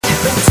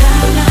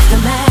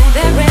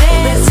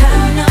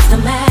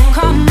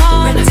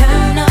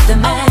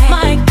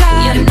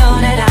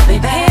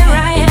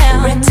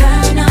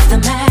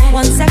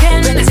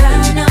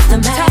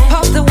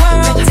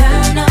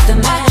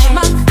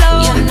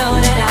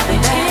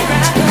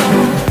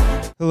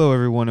Hello,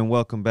 everyone, and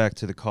welcome back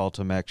to the Call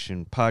to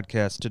Action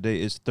podcast. Today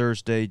is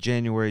Thursday,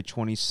 January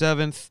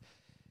 27th,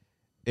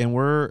 and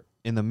we're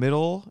in the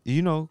middle.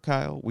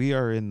 Kyle, we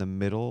are in the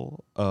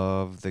middle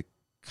of the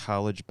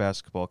college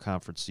basketball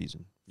conference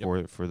season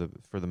for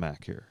the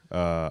MAC here.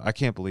 I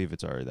can't believe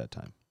it's already that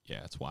time.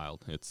 Yeah, it's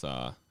wild. It's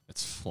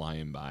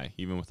flying by.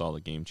 Even with all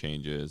the game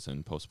changes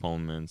and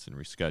postponements and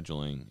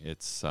rescheduling,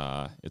 it's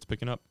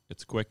picking up.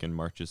 It's quick, and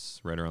March is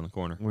right around the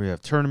corner. We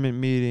have tournament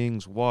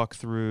meetings,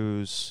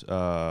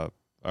 walkthroughs.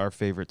 Our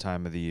favorite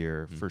time of the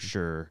year, for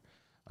sure.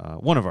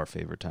 One of our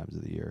favorite times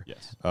of the year.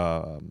 Yes.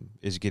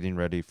 Is getting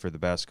ready for the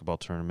basketball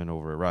tournament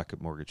over at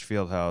Rocket Mortgage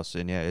Fieldhouse.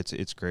 And, yeah,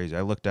 it's crazy.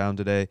 I looked down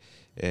today,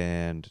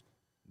 and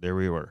there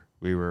we were.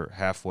 We were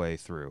halfway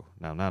through.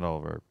 Now, not all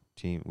of our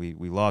team. We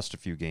lost a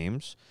few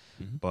games,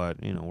 but,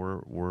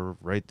 we're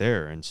right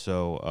there. And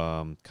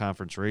so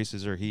conference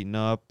races are heating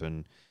up,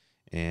 and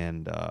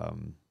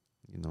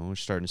we're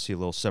starting to see a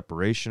little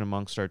separation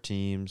amongst our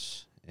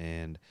teams.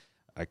 And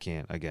I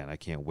can't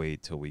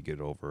wait till we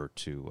get over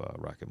to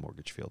Rocket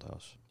Mortgage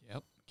Fieldhouse.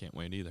 Yep, can't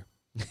wait either.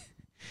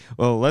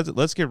 Well,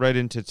 let's get right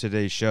into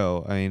today's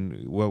show. I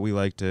mean, what we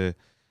like to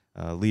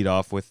lead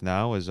off with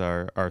now is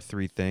our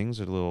three things,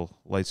 a little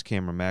lights,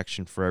 camera,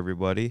 action for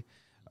everybody.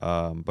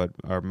 But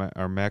our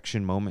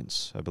Maction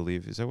moments, I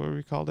believe, is that what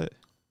we called it?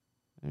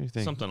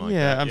 Anything? Something like that.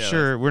 Yeah, I'm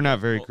sure we're not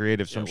very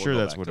creative, so yeah, I'm we'll sure go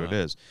that's back what to it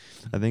that. is.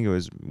 I think it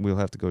was. We'll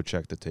have to go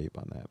check the tape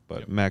on that.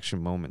 But Maction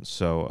moments.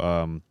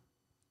 So.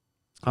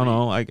 I don't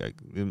know.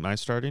 Am I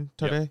starting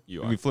today? Yep,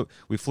 you are.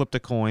 We flipped a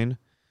coin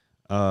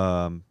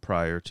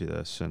prior to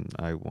this, and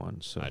I won.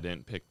 So I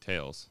didn't pick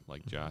tails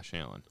like Josh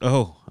Allen.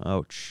 Oh,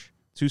 ouch!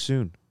 Too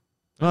soon.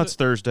 No, it's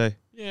Thursday.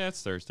 Yeah,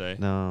 it's Thursday.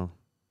 No,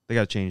 they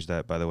got to change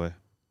that. By the way,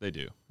 They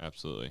do,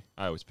 absolutely.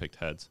 I always picked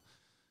heads.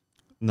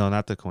 no,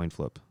 not the coin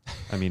flip.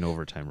 I mean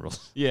overtime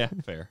rules. Yeah,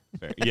 fair.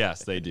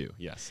 Yes, they do.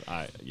 Yes,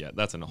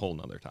 that's a whole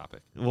nother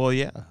topic. Well,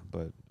 yeah,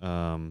 but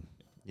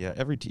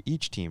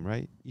each team,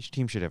 right? Each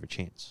team should have a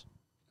chance.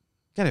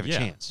 Gotta have a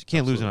chance. You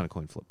can't lose it on a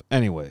coin flip.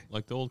 Anyway.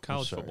 Like the old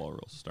college football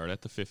rules. Start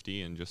at the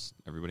 50 and just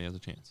everybody has a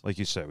chance. Like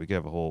you said, we could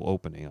have a whole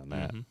opening on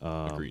that.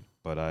 Agreed.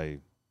 But I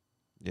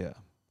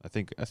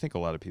think a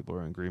lot of people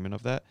are in agreement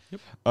of that.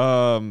 Yep.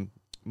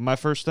 My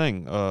first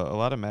thing, a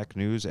lot of MAC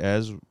news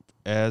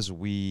as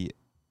we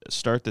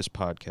start this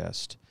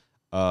podcast.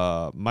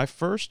 My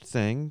first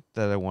thing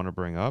that I want to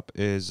bring up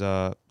is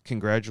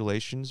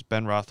congratulations,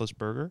 Ben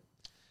Roethlisberger.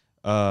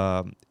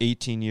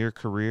 18-year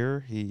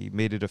career. He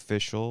made it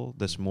official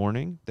this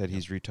morning that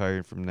he's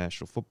retired from the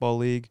National Football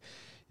League.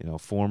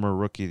 Former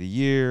Rookie of the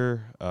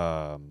Year,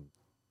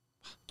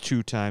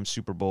 2-time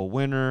Super Bowl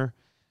winner,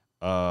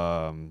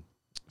 5th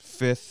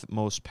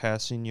most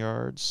passing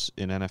yards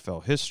in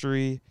NFL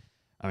history.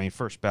 I mean,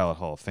 first ballot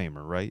Hall of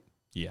Famer, right?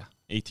 Yeah,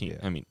 18. Yeah.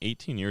 I mean,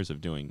 18 years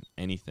of doing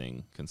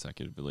anything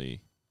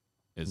consecutively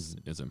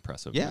is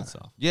impressive in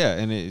itself. Yeah,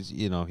 and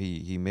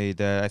he made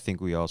that. I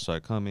think we all saw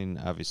it coming.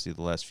 Obviously,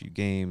 the last few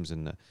games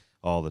and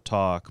all the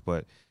talk,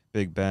 but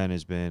Big Ben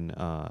has been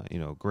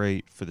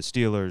great for the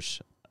Steelers,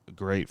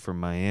 great for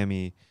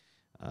Miami,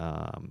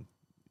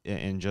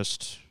 and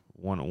just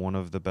one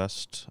of the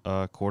best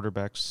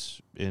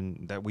quarterbacks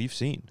that we've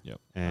seen.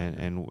 Yep.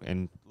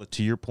 And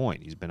to your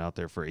point, he's been out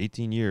there for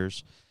 18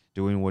 years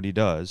doing what he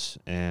does,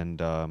 and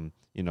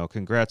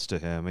congrats to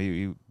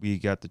him. We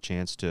got the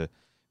chance to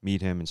meet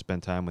him and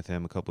spend time with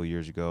him a couple of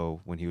years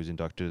ago when he was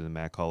inducted to the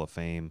MAC Hall of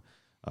Fame.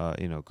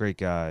 Great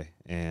guy,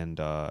 and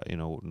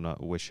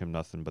wish him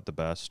nothing but the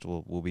best.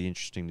 Will be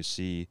interesting to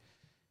see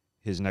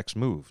his next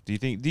move. Do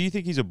you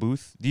think he's a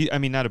booth?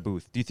 Not a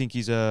booth. Do you think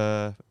he's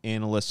a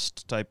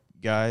analyst type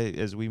guy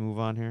as we move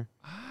on here,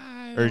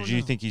 or do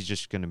you think he's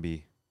just going to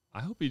be?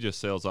 I hope he just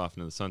sails off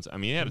into the sunset. I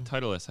mean, he had a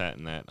Titleist hat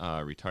in that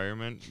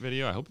retirement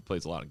video. I hope he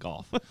plays a lot of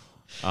golf.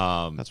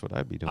 That's what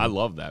I'd be doing. I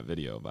love that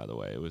video, by the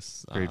way. It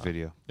was great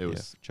video. It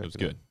was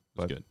good.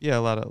 But good. Yeah,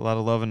 a lot of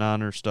love and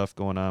honor stuff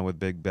going on with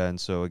Big Ben.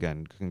 So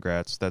again,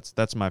 congrats.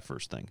 That's my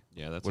first thing.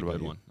 Yeah, that's what a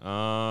good one.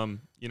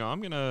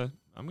 I'm gonna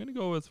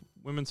go with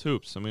women's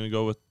hoops. I'm gonna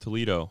go with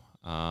Toledo.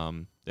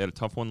 They had a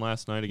tough one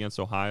last night against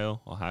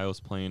Ohio. Ohio's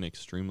playing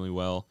extremely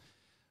well,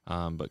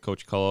 but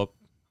Coach Cullop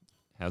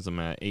has them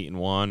at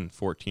 8-1,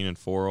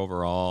 14-4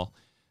 overall.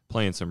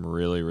 Playing some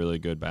really, really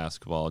good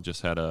basketball.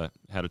 Just had a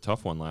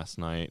tough one last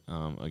night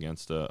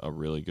against a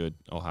really good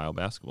Ohio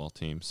basketball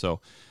team.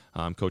 So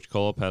Coach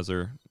Cullop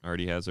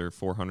already has her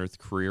 400th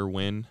career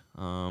win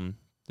that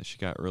she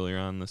got earlier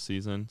on this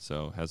season.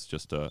 So has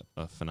just a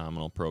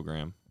phenomenal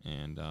program,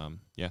 and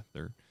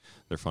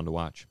they're fun to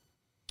watch.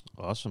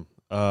 Awesome.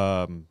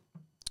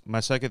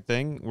 My second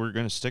thing, we're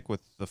going to stick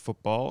with the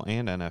football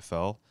and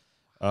NFL.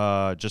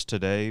 Just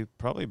today,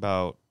 probably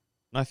about.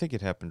 I think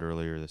it happened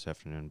earlier this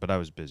afternoon, but I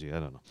was busy. I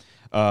don't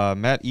know.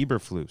 Matt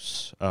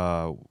Eberflus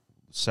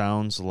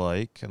sounds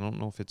like, I don't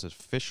know if it's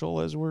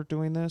official as we're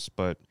doing this,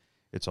 but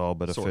it's all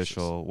but Sources.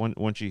 official.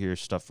 Once you hear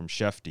stuff from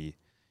Shefty,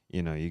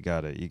 you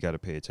gotta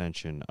pay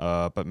attention.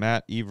 But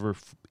Matt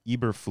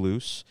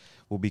Eberflus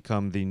will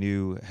become the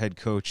new head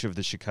coach of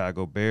the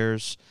Chicago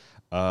Bears.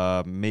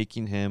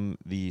 making him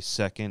the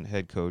second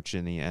head coach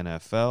in the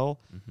NFL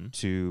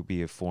to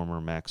be a former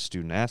MAC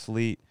student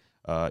athlete.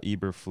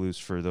 Eberflus,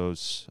 for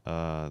those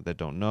that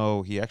don't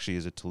know, he actually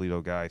is a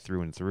Toledo guy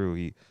through and through.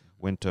 He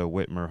went to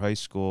Whitmer High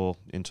School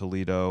in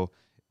Toledo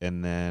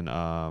and then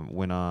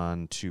went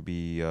on to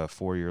be a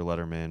 4-year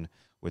letterman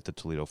with the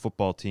Toledo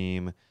football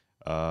team.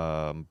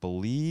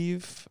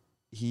 Believe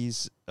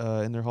he's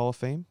in their Hall of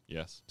Fame.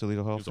 Yes.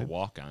 Toledo Hall of Fame. He was a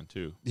walk-on,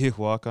 too. Yeah,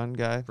 walk-on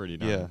guy. Pretty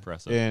darn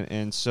impressive.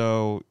 And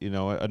so,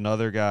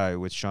 another guy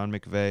with Sean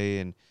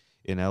McVay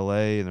in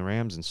L.A. and the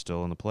Rams and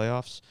still in the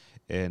playoffs.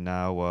 And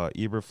now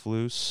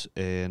Eberflus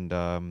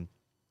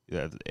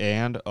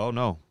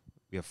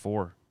we have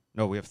 4.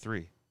 No, we have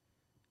 3.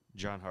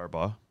 John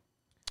Harbaugh.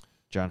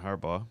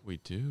 We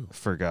do.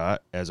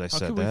 Forgot as I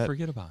said that. How could we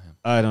forget about him?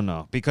 I don't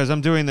know, because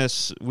I'm doing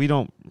this. We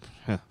don't.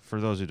 For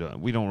those who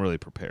don't, we don't really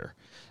prepare.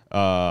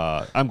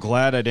 I'm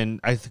glad I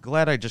didn't.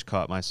 Glad I just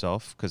caught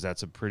myself because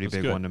that's a pretty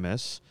big one to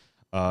miss.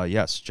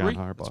 Yes, John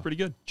 3? Harbaugh. That's pretty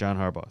good. John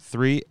Harbaugh.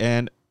 3,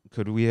 and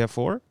could we have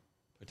 4?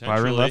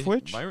 Byron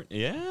Leftwich?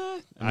 Yeah.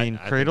 I mean,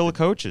 cradle of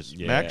coaches.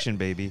 Yeah. Action,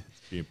 baby.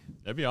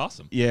 That'd be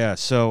awesome. Yeah,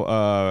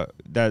 so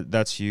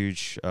that's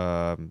huge.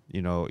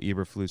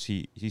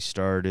 Eberflus, he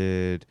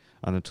started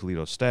on the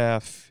Toledo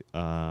staff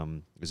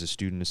as a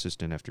student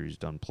assistant after he's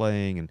done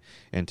playing,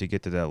 and to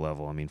get to that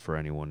level, I mean, for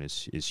anyone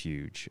is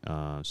huge.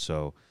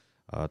 Too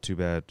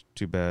bad.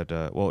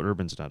 Well,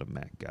 Urban's not a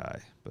MAC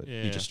guy, but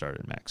he just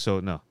started MAC,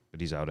 so no. But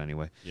he's out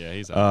anyway. Yeah,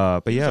 he's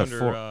out. But he yeah, was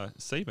under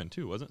Saban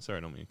too, wasn't? Sorry,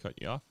 I don't mean to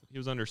cut you off. He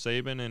was under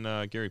Saban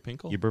and Gary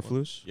Pinkel.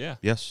 Eberflus? Yeah.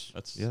 Yes.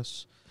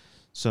 Yes.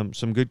 Some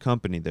good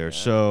company there. Yeah,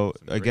 so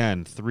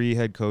again, 3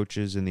 head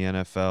coaches in the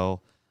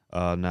NFL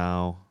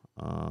now,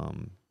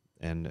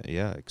 and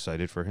yeah,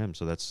 excited for him.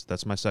 So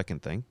that's my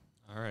second thing.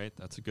 All right,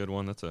 that's a good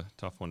one. That's a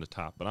tough one to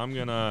top. But I'm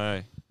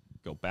gonna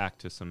go back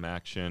to some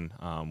action.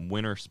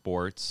 Winter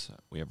sports.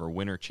 We have our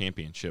winter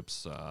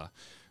championships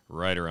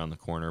right around the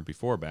corner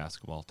before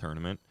basketball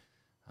tournament.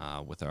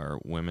 With our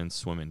women's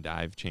swim and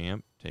dive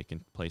champ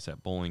taking place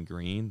at Bowling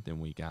Green. Then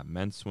we got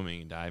men's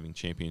swimming and diving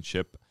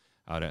championship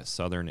out at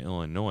Southern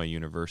Illinois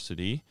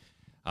University.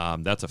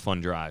 That's a fun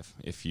drive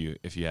if you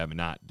have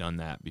not done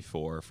that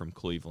before from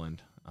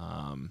Cleveland.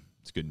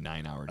 It's a good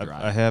 9-hour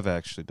drive. I have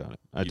actually done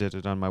it. I did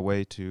it on my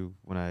way to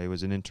when I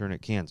was an intern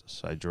at Kansas.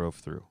 I drove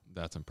through.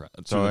 That's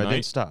impressive. So I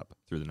didn't stop.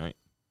 Through the night?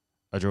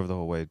 I drove the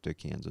whole way to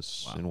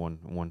Kansas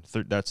in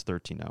that's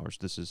 13 hours.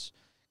 This is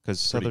because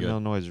Southern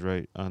Illinois is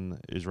right on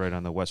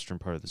the western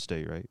part of the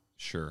state, right?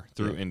 Sure,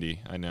 through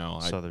Indy. I know.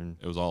 Southern.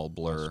 It was all a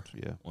blur. West,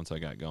 yeah. Once I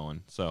got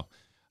going. So,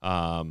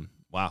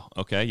 wow.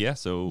 Okay. Yeah.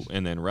 So,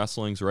 and then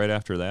wrestling's right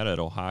after that at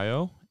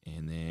Ohio,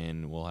 and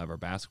then we'll have our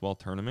basketball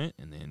tournament,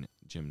 and then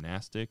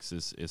gymnastics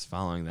is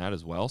following that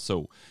as well.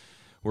 So,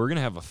 we're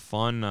gonna have a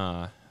fun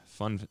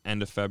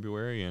end of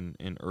February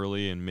and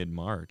early and mid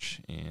March,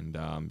 and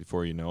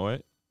before you know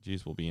it,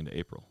 we'll be into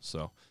April.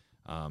 So,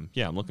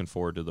 yeah, I'm looking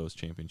forward to those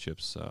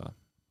championships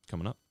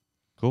coming up.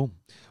 Cool.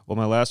 Well,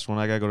 my last one,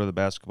 I got to go to the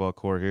basketball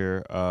court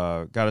here.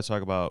 Got to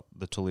talk about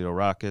the Toledo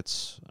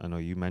Rockets. I know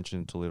you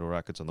mentioned Toledo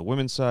Rockets on the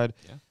women's side.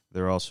 Yeah.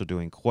 They're also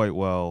doing quite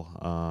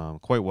well.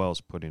 Quite well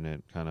is putting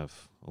it kind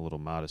of a little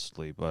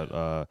modestly. But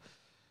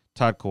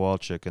Todd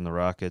Kowalczyk and the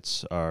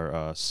Rockets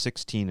are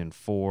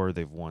 16-4.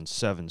 They've won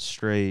 7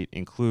 straight,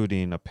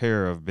 including a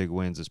pair of big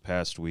wins this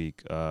past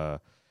week.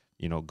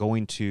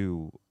 Going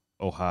to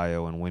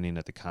Ohio and winning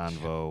at the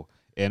Convo.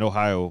 And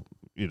Ohio,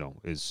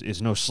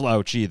 is no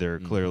slouch either.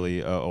 Mm-hmm.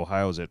 Clearly,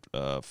 Ohio's at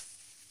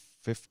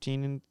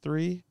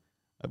 15-3,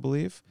 I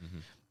believe.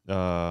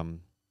 Mm-hmm.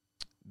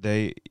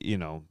 They,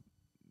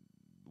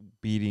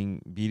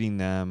 beating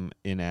them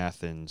in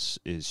Athens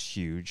is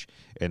huge.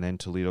 And then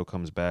Toledo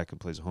comes back and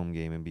plays a home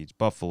game and beats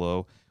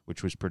Buffalo,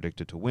 which was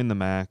predicted to win the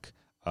MAC.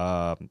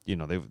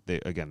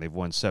 They've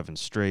won 7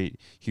 straight.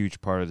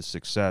 Huge part of the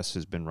success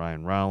has been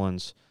Ryan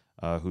Rollins,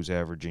 who's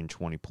averaging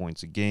 20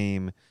 points a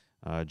game.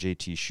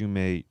 JT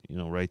Shoemate,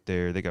 right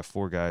there. They got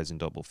 4 guys in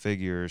double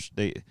figures.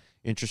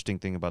 Interesting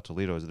thing about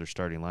Toledo is their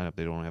starting lineup,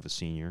 they don't have a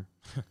senior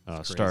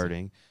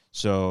starting.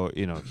 So,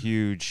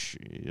 huge,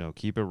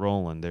 keep it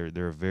rolling.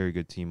 They're a very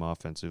good team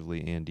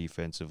offensively and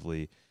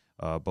defensively.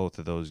 Both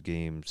of those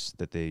games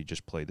that they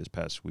just played this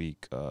past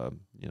week,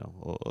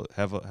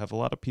 have a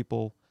lot of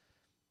people,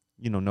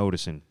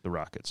 noticing the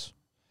Rockets.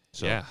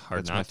 So yeah,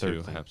 hard not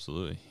to.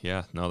 Absolutely.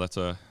 Yeah, no, that's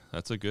a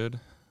good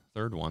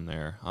third one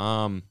there.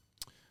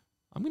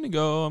 I'm gonna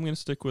go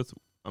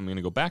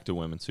back to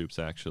women's hoops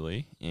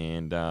actually,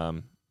 and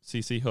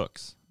CC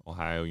Hooks,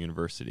 Ohio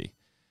University.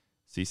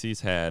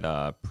 CC's had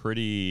a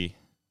pretty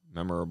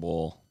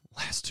memorable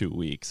last 2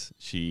 weeks.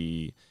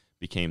 She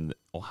became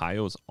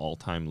Ohio's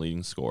all-time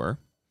leading scorer,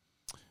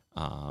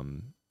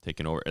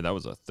 taking over. That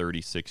was a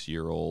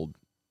 36-year-old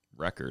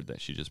record that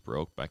she just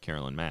broke by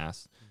Carolyn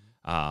Mass.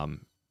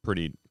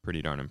 Pretty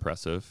darn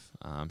impressive.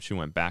 She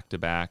went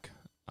back-to-back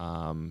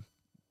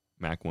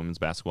MAC Women's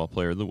Basketball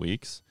Player of the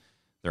Weeks.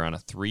 They're on a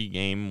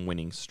 3-game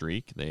winning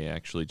streak. They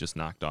actually just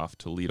knocked off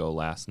Toledo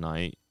last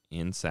night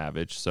in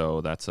Savage,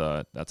 so that's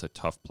a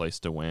tough place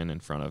to win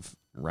in front of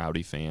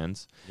rowdy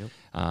fans.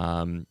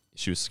 Yep.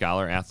 She was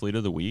Scholar Athlete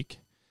of the Week.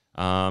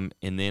 And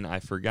then I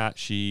forgot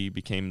she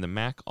became the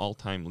MAC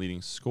all-time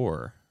leading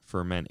scorer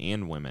for men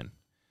and women.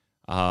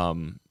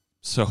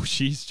 So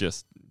she's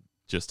just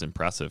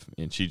impressive,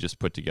 and she just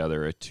put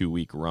together a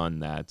 2-week run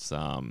that's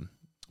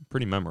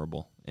pretty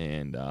memorable.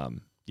 And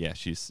yeah,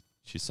 she's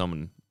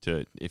someone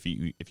to, if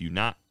you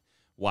not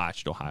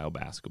watched Ohio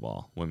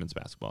basketball, women's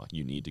basketball,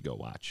 you need to go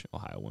watch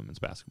Ohio women's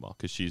basketball,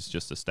 because she's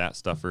just a stat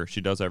stuffer. She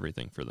does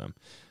everything for them,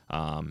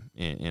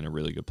 and a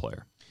really good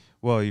player.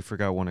 Well, you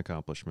forgot one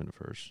accomplishment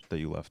first that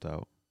you left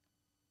out.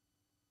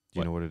 Do you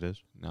What? know what it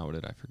is? Now, what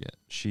did I forget?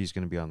 She's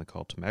going to be on the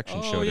Call to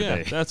Action Oh, show yeah,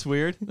 today. that's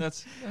weird.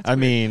 That's I weird.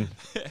 mean,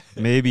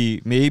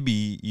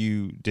 maybe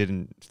you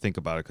didn't think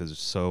about it because it's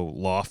so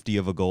lofty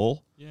of a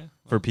goal Yeah.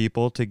 for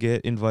people to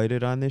get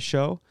invited on this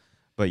show.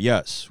 But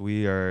yes,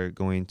 we are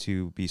going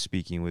to be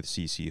speaking with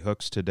CC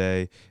Hooks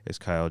today, as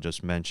Kyle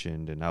just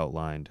mentioned and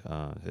outlined.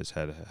 Has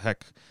had a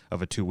heck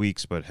of a 2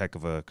 weeks, but heck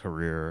of a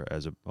career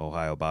as an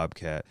Ohio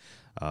Bobcat.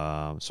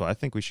 So I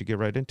think we should get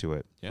right into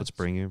it. Yes. Let's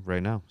bring you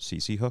right now,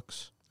 CC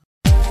Hooks.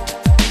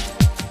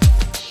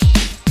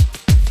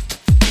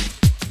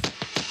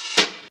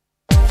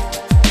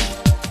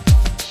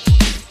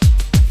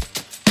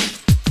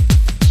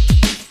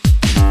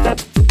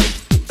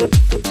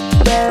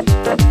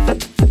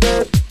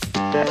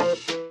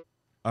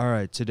 All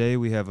right, today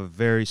we have a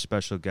very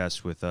special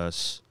guest with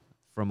us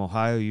from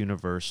Ohio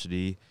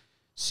University,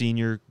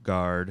 senior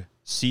guard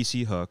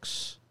CC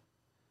Hooks.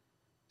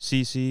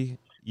 CC,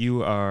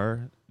 you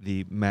are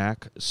the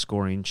MAC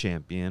scoring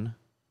champion.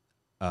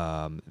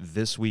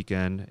 This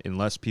weekend,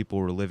 unless people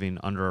were living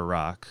under a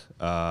rock,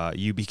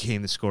 you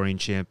became the scoring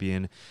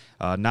champion.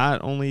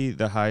 Not only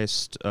the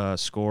highest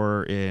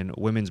scorer in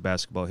women's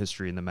basketball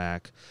history in the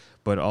MAC,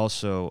 but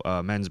also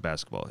men's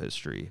basketball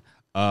history.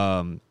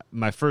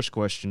 My first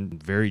question,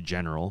 very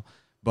general,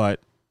 but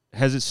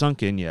has it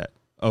sunk in yet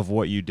of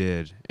what you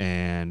did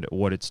and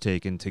what it's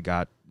taken to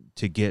get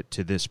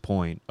to this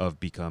point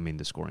of becoming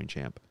the scoring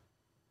champ?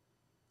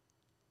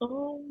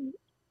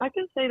 I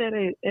can say that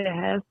it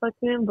has sucked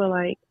in, but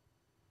like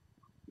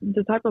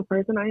the type of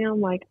person I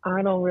am, like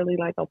I don't really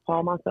like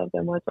appall myself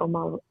that much on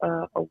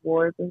my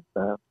awards and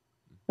stuff.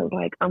 So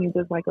like I'm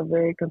just like a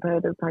very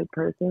competitive type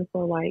person. So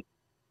like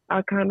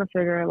I kind of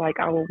figure like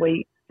I will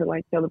wait to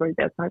like celebrate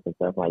that type of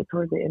stuff like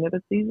towards the end of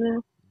the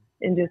season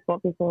and just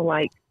focus on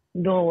like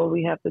doing what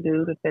we have to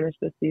do to finish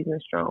the season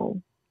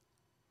strong.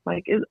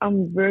 Like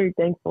I'm very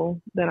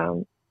thankful that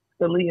I'm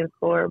the leading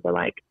scorer, but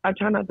like I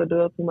try not to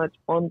dwell too much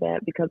on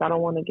that because I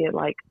don't want to get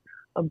like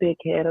a big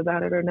head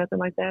about it or nothing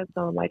like that.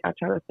 So like I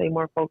try to stay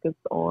more focused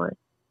on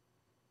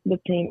the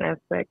team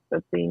aspects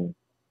of things.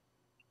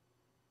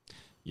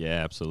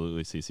 Yeah,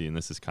 absolutely, CC. And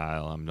this is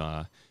Kyle.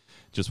 I'm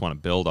just want to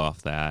build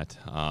off that.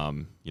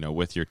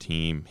 With your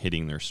team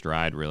hitting their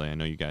stride, really. I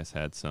know you guys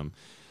had some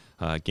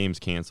games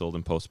canceled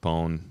and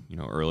postponed,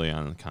 early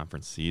on in the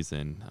conference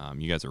season.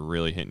 You guys are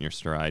really hitting your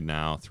stride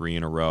now. 3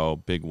 in a row.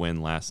 Big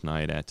win last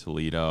night at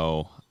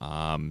Toledo.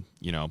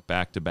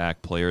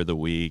 Back-to-back player of the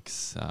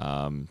weeks.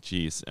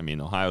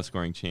 Ohio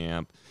scoring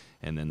champ,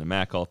 and then the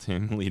MAC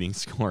all-time leading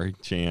scoring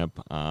champ,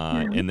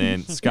 and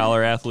then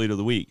Scholar Athlete of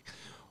the Week.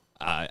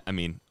 A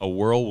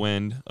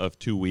whirlwind of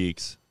 2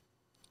 weeks.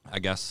 I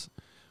guess,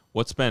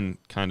 what's been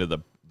kind of the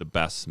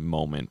best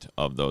moment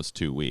of those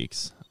 2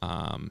 weeks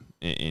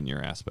in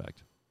your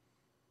aspect?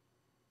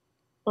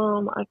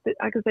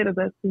 I could say the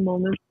best 2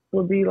 moments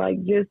would be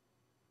like just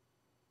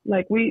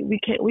like we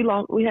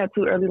had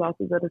 2 early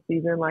losses of the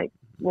season, like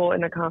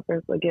in the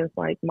conference against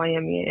like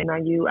Miami and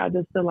NIU. I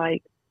just feel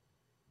like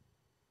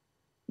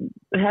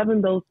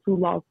having those 2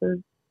 losses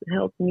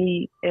helped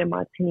me and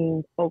my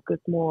team focus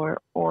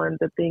more on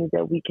the things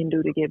that we can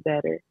do to get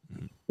better.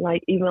 Mm-hmm.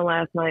 Like even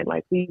last night,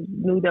 like we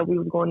knew that we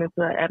was going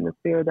into an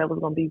atmosphere that was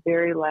going to be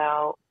very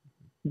loud,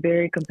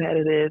 very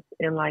competitive,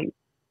 and like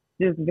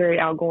just very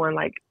outgoing.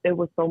 Like there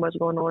was so much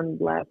going on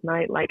last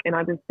night. Like, and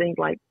I just think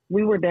like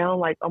we were down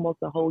like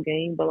almost the whole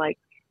game, but like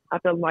I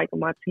feel like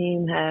my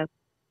team has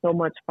so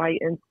much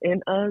fight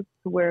in us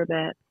to where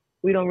that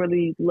we don't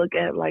really look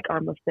at like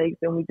our mistakes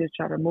and we just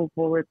try to move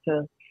forward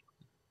to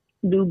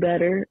do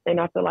better. And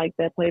I feel like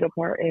that played a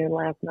part in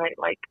last night.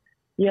 Like,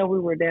 yeah, we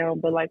were down,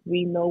 but like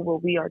we know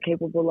what we are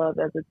capable of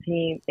as a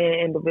team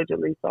and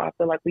individually. So I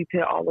feel like we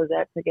put all of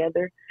that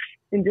together.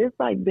 And just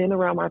like being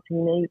around my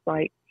teammates,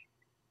 like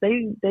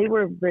they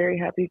were very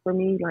happy for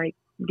me, like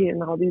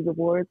getting all these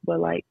awards. But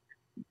like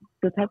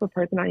the type of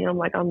person I am,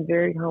 like I'm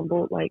very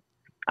humble. Like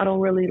I don't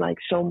really like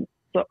show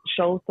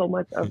so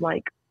much of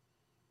like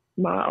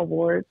my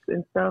awards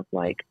and stuff.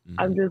 Like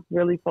I'm just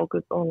really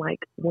focused on like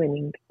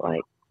winning.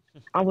 Like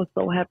I was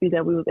so happy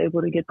that we was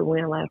able to get the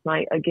win last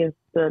night against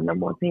the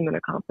number 1 team in the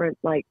conference.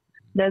 Like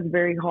that's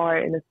very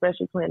hard, and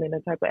especially playing in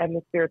the type of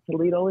atmosphere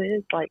Toledo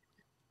is. Like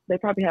they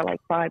probably had like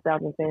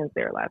 5,000 fans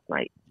there last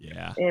night.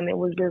 Yeah, and it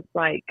was just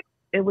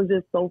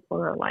so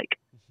fun. Like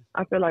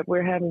I feel like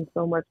we're having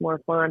so much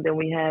more fun than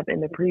we have in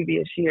the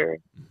previous year.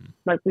 Mm-hmm.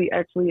 Like we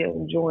actually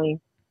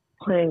enjoy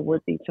playing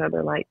with each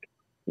other. Like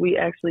we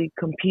actually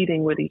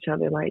competing with each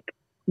other. Like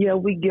yeah,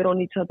 we get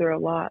on each other a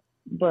lot,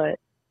 but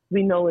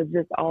we know it's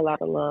just all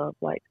out of love.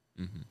 Like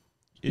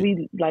Mm-hmm.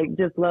 we like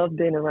just love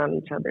being around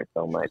each other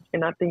so much,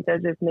 and I think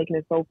that's just making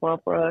it so fun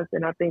for us.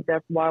 And I think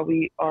that's why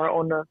we are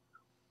on the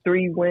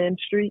 3-win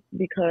streak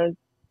because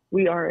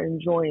we are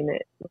enjoying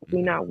it.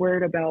 We're not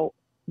worried about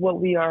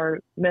what we are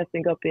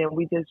messing up in.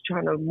 We just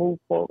trying to move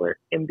forward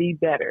and be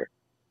better.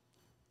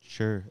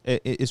 Sure.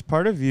 Is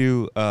part of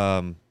you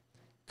kind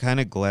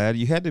of glad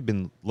you had to have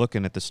been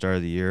looking at the start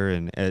of the year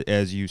and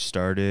as you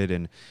started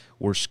and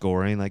were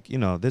scoring, like,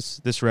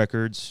 this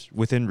record's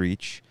within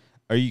reach.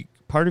 Are you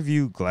part of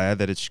you glad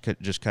that it's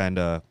just kind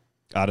of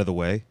out of the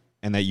way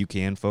and that you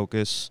can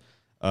focus,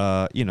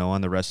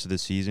 on the rest of the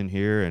season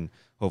here and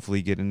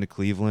hopefully get into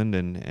Cleveland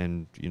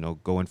and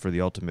going for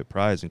the ultimate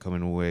prize and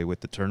coming away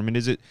with the tournament?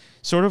 Is it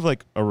sort of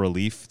like a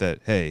relief that,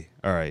 hey,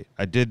 all right,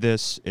 I did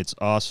this. It's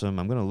awesome.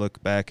 I'm going to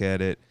look back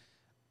at it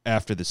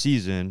after the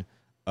season,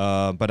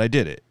 but I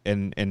did it.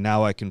 And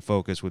now I can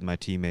focus with my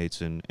teammates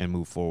and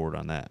move forward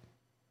on that.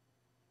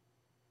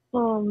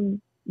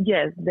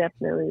 Yes,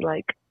 definitely.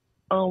 Like,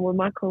 with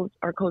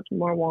our coach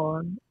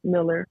Marwan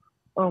Miller,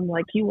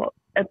 like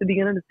at the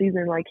beginning of the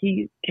season, like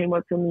he came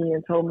up to me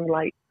and told me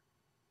like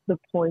the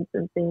points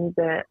and things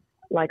that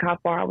like how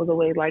far I was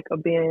away, like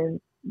of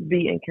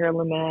beating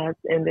Carolyn Mass,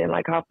 and then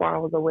like how far I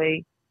was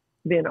away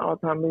being an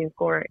all-time leading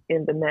scorer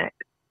in the MAC.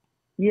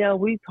 Yeah,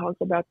 we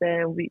talked about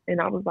that, and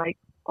I was like,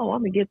 oh, I'm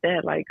gonna get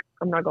that. Like,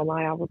 I'm not gonna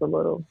lie, I was a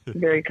little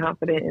very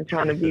confident in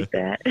trying to beat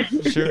that.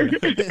 Sure.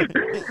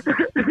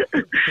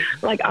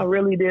 Like, I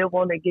really did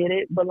want to get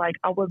it, but like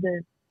I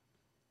wasn't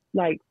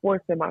like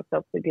forcing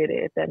myself to get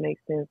it, if that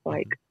makes sense.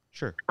 Like,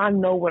 Sure. I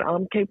know what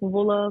I'm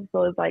capable of,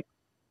 so it's like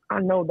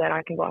I know that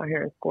I can go out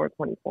here and score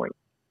 20 points.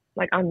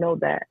 Like, I know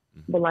that,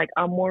 but like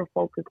I'm more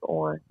focused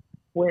on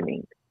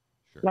winning.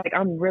 Sure. Like,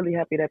 I'm really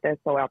happy that that's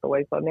so out the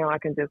way. So now I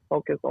can just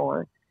focus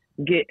on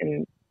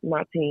getting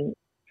my team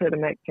to the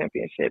MAC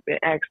championship and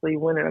actually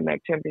winning a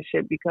MAC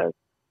championship, because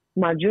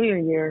my junior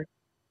year,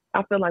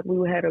 I feel like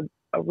we had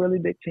a really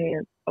big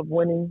chance of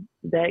winning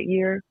that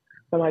year.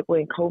 But like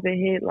when COVID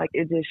hit, like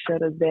it just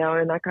shut us down.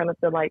 And I kind of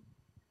feel like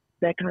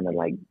that kind of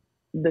like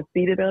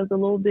defeated us a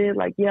little bit.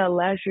 Like, yeah,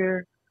 last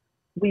year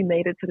we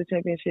made it to the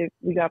championship.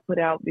 We got put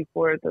out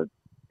before the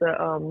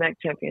MAC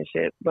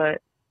championship,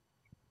 but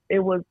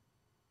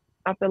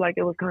I feel like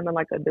it was kind of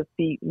like a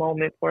defeat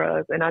moment for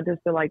us. And I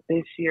just feel like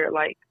this year,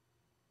 like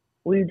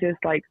we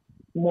just like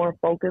more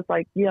focused.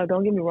 Like, yeah,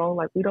 don't get me wrong.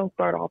 Like, we don't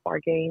start off our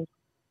games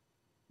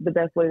the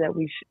best way that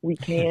we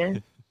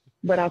can.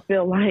 But I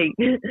feel like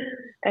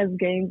as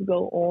games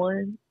go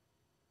on,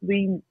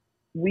 we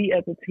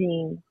as a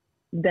team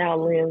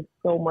dial in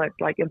so much,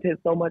 like, and put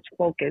so much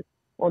focus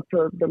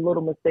onto the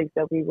little mistakes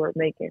that we were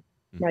making.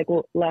 Like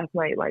last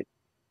night, like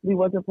we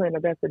wasn't playing the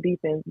best of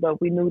defense, but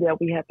we knew that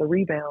we had to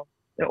rebound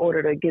in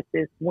order to get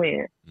this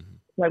win.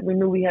 Like, we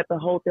knew we had to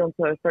hold them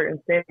to a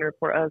certain standard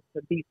for us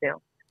to beat them,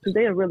 because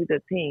they're a really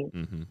good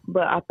team.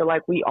 But I feel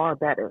like we are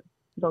better.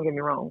 Don't get me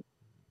wrong.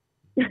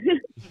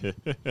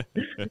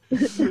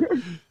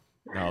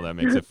 No, that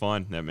makes it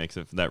fun. That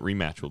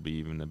rematch will be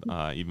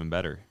even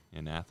better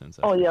in Athens.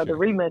 Oh yeah, the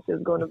rematch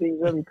is going to be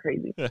really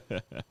crazy.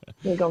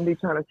 They're going to be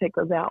trying to take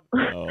us out.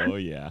 Oh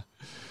yeah.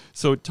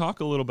 So talk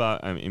a little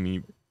about. I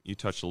mean, you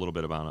touched a little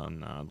bit about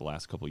on the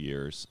last couple of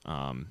years.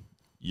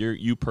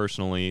 You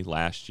personally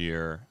last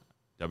year,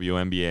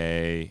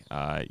 WNBA,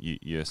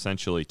 you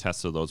essentially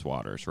tested those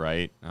waters,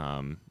 right?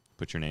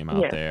 Put your name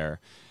out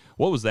there.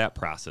 What was that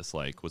process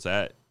like? Was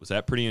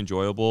that pretty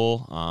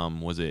enjoyable?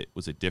 Was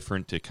it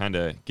different to kind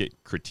of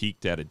get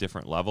critiqued at a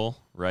different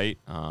level, right?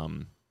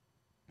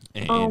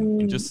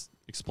 And just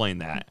explain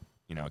that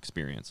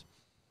experience.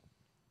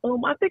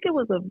 I think it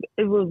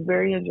was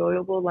very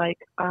enjoyable. Like,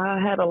 I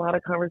had a lot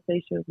of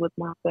conversations with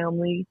my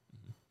family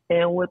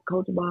and with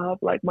Coach Bob.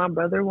 Like, my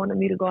brother wanted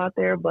me to go out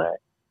there, but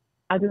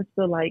I just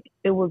feel like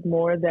it was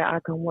more that I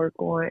can work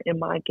on in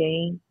my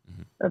game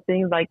of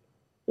things like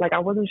I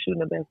wasn't shooting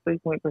the best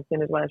 3-point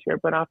percentage last year,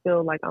 but I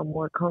feel like I'm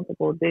more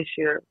comfortable this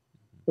year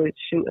with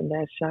shooting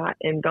that shot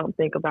and don't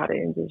think about it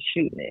and just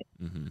shooting it.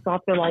 So I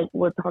feel like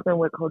we're talking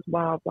with Coach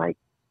Bob, like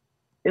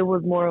it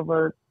was more of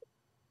a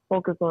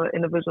focus on an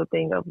individual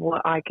thing of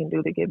what I can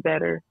do to get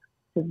better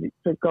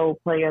to go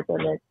play at the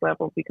next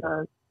level,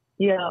 because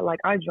like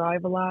I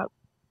drive a lot.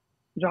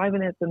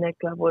 Driving at the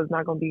next level is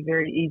not going to be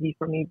very easy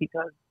for me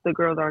because the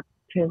girls are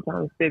 10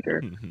 times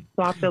bigger.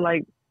 So I feel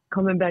like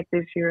coming back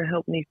this year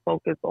helped me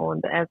focus on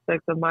the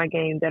aspects of my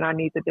game that I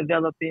need to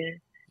develop in,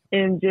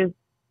 and just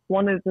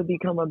wanted to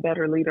become a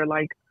better leader.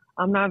 Like,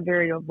 I'm not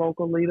very a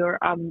vocal leader.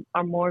 I'm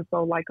more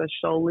so like a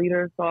show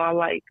leader. So I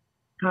like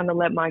kind of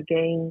let my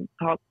game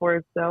talk for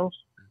itself,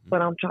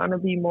 but I'm trying to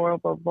be more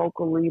of a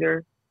vocal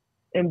leader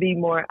and be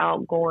more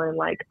outgoing.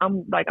 Like I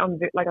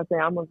said,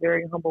 I'm a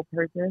very humble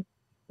person.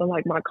 So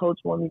like my coach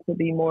wanted me to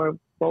be more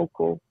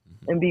vocal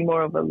and be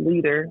more of a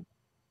leader.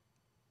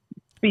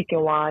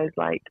 Speaking wise,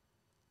 like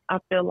I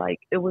feel like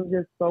it was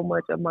just so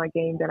much of my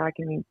game that I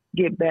can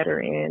get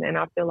better in, and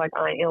I feel like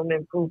I am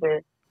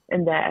improving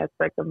in that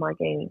aspect of my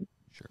game.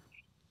 Sure.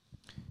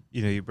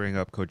 You bring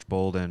up Coach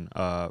Bolden.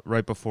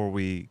 Right before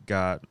we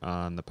got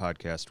on the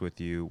podcast with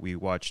you, we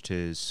watched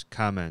his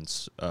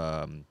comments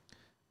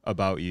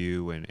about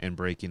you and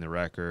breaking the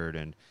record.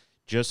 And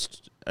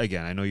just,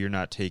 again, I know you're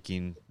not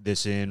taking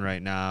this in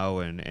right now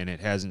and it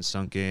hasn't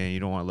sunk in. You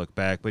don't want to look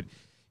back. But,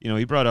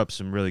 he brought up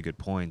some really good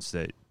points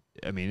that,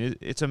 I mean,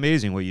 it's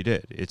amazing what you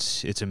did.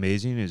 It's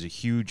amazing. It's a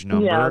huge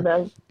number.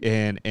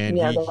 Yeah,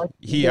 and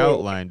he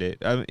outlined it.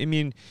 I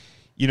mean,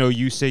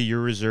 you say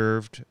you're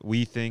reserved.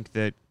 We think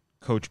that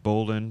Coach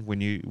Bolden, when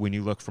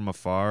you look from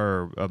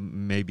afar, or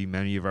maybe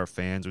many of our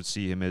fans would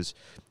see him as,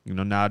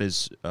 not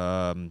as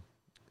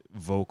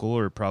vocal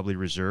or probably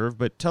reserved.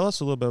 But tell us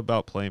a little bit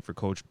about playing for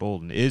Coach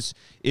Bolden. Is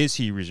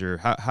he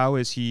reserved? How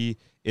is he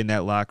in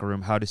that locker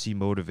room? How does he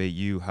motivate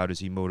you? How does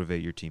he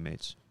motivate your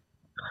teammates?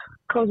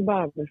 Coach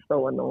Bob is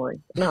so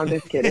annoying. No, I'm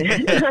just kidding.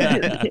 I'm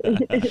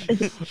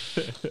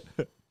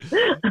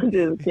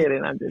just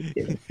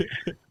kidding.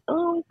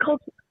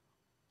 Coach,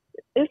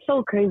 it's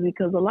so crazy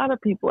because a lot of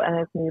people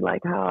ask me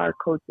like how our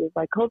coach is.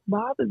 Like Coach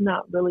Bob is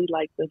not really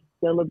like the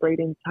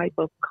celebrating type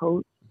of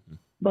coach,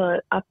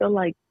 but I feel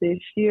like this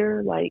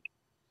year, like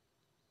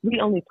we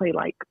only play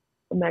like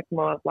a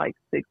maximum of like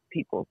 6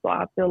 people. So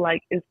I feel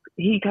like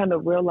he kind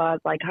of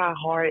realized like how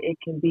hard it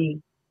can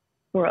be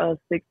for us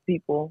 6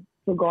 people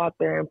to go out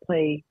there and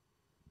play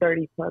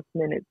 30 plus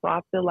minutes. So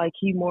I feel like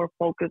he more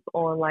focused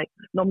on like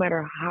no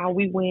matter how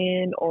we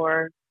win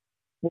or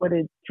what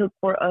it took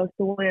for us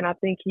to win, I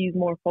think he's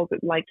more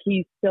focused, like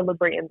he's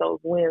celebrating those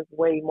wins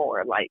way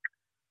more. Like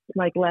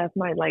last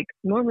night, like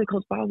normally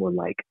Coach Bob would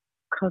like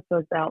cuss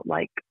us out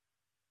like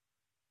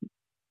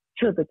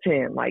to the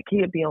 10, like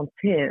he'd be on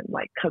 10,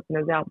 like cussing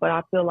us out. But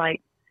I feel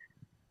like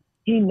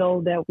he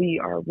knows that we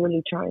are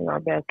really trying our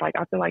best. Like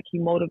I feel like he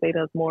motivates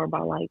us more by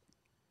like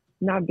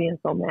not being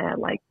so mad,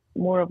 like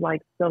more of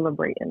like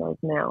celebrating us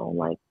now.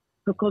 Like,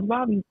 so Coach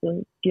Bob used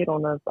to get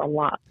on us a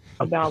lot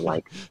about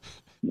like,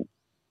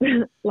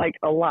 like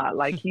a lot.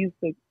 Like you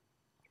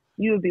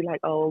would be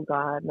like, oh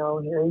God, no,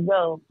 here we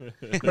go.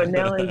 But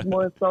now it's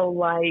more so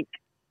like,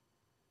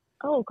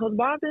 oh, Coach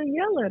Bob didn't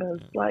yell at us.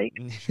 Like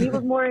he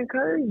was more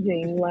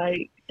encouraging.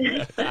 Like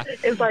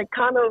it's like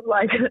kind of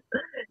like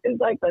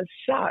it's like a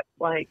shock.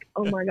 Like,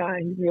 oh my God,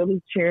 he's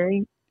really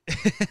cheering.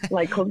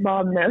 Like Coach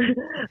Bob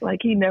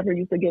he never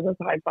used to give us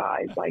high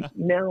fives. Like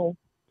now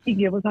he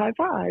give us high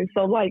fives.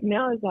 So like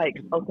now it's like,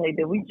 okay,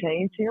 did we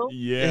change him?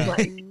 Yeah.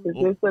 Like, is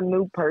this a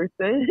new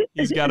person?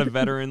 He's got a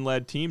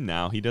veteran-led team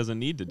now. He doesn't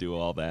need to do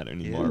all that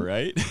anymore,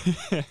 right?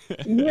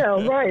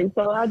 Yeah, right.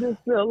 So I just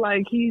feel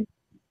like he's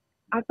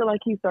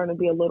starting to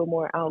be a little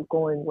more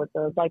outgoing with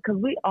us. Like, cause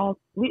we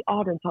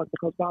often talk to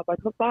Coach Bob.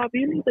 Like, Coach Bob,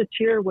 you need to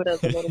cheer with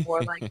us a little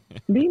more. Like,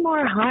 be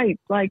more hype.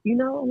 Like,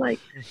 like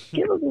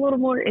give us a little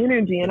more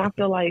energy. And I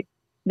feel like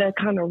that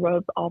kind of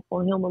rubs off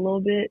on him a little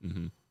bit,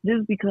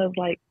 just because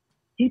like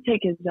he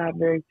take his job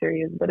very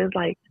serious. But it's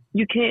like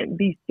you can't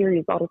be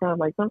serious all the time.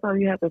 Like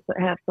sometimes you have to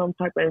have some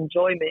type of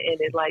enjoyment in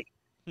it. Like,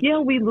 yeah,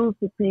 we lose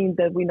to teams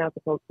that we're not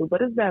supposed to,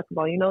 but it's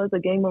basketball. It's a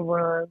game of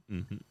runs.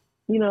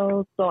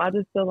 So I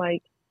just feel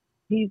like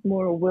he's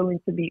more willing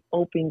to be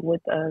open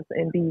with us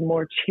and be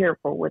more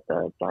cheerful with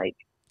us. Like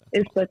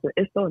it's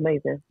so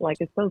amazing. Like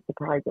it's so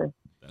surprising.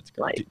 That's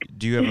great. Like,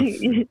 do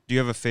you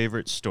have a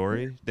favorite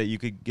story that you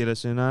could get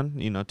us in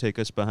on? Take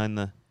us behind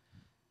the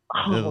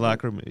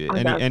locker room.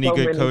 Any so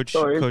good coach?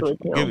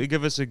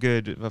 Give us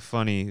a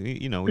funny.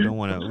 We don't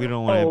want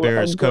to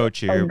embarrass Coach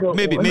here.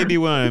 Maybe we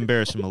want to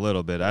embarrass him a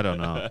little bit. I don't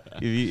know.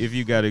 If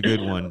you got a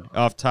good one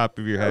off top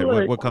of your head,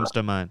 what comes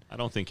to mind? I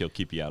don't think he'll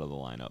keep you out of the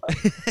lineup.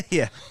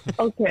 Yeah.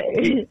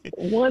 Okay.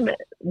 One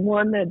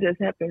that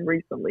just happened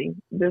recently.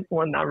 This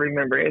one I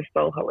remember is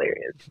so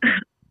hilarious.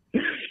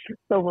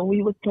 So when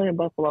we was playing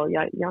Buffalo,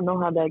 y'all know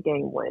how that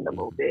game went a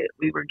little bit.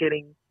 We were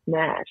getting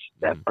smashed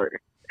at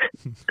first.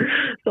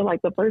 So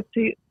like the first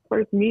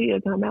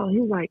media timeout, he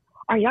was like,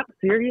 "Are y'all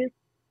serious?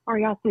 Are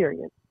y'all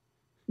serious?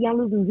 Y'all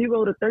losing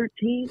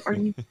 0-13? Are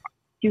you?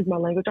 Excuse my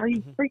language. Are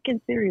you freaking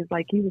serious?"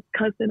 Like he was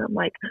cussing. I'm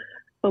like,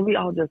 so we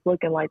all just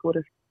looking like with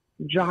a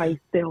dry,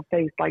 stale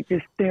face, like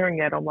just staring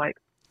at him, like,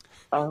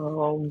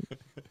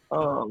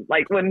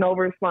 like with no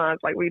response,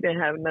 like we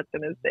didn't have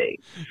nothing to say.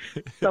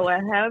 So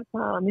at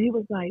halftime,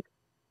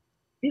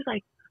 he's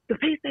like, the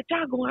pace that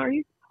y'all going, are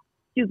you?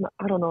 Excuse me,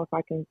 I don't know if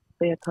I can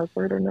say a cuss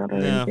word or not or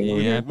anything.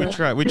 Yeah,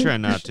 we try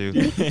not to.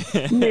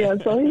 Yeah,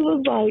 so he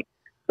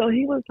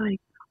was like,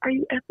 are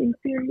you effing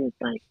serious?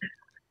 Like,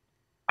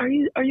 are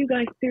you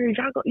guys serious?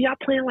 Y'all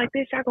playing like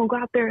this? Y'all gonna go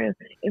out there and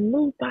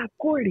lose by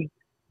 40?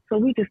 So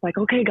we just like,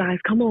 okay, guys,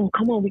 come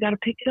on, we gotta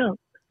pick it up.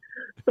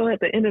 So at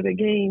the end of the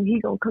game,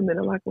 he gonna come in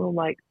the locker room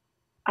like,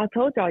 I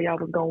told y'all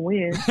was gonna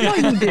win. No,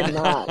 you did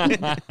not.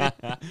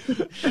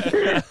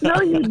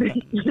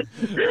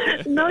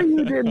 No,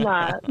 you did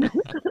not.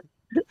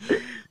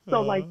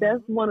 So like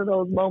that's one of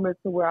those moments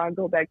to where I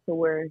go back to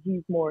where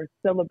he's more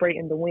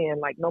celebrating the win.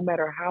 Like no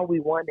matter how we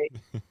won it,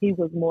 he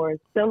was more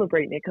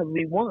celebrating it because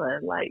we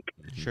won. Like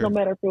no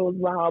matter if it was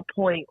by a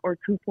point or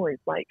 2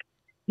 points, like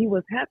he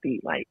was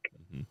happy, like,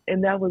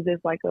 and that was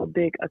just like a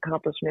big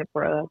accomplishment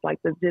for us, like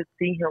to just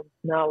see him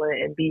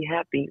smiling and be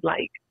happy.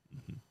 Like,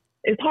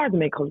 it's hard to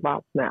make Coach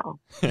Bob smile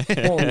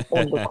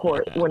on the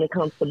court when it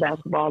comes to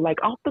basketball. Like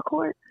off the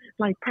court,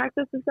 like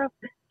practice and stuff,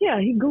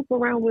 yeah, he goof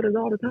around with us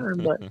all the time.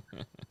 But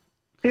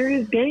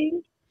serious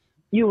games,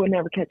 you would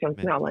never catch him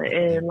smiling.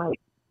 And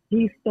like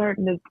he's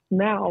starting to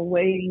smile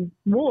way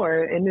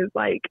more, and it's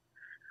like,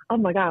 oh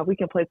my God, we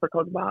can play for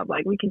Coach Bob.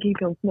 Like we can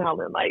keep him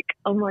smiling. Like,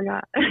 oh my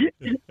God.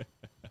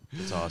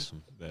 It's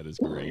awesome. That is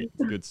great.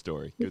 Good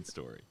story. Good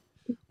story.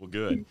 Well,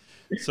 good.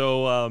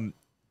 So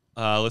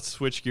let's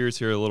switch gears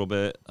here a little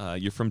bit.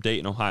 You're from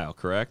Dayton, Ohio,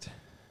 correct?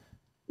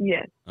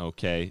 Yes.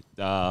 Okay.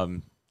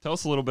 Tell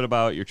us a little bit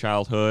about your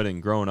childhood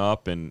and growing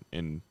up and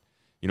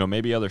you know,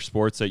 maybe other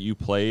sports that you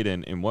played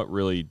and what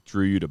really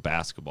drew you to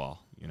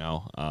basketball. You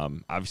know,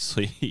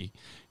 obviously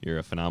you're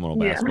a phenomenal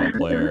basketball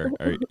player.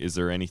 Is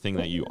there anything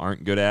that you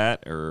aren't good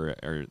at, or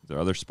are there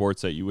other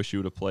sports that you wish you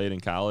would have played in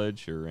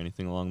college or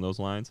anything along those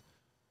lines?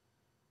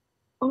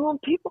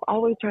 People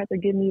always try to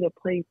get me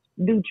to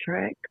do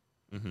track.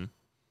 Mm-hmm.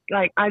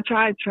 Like I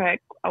tried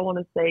track, I want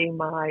to say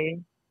my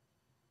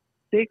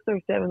 6th or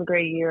 7th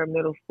grade year of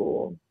middle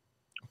school.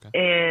 Okay.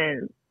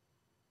 And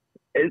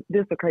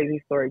this is a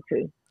crazy story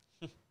too.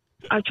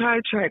 I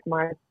tried track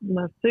my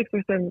 6th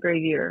or 7th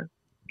grade year,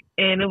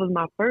 and it was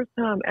my first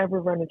time ever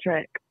running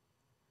track.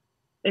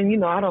 And you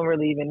know, I don't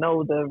really even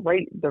know the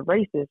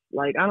races.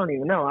 Like I don't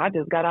even know. I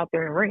just got out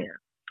there and ran.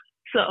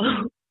 So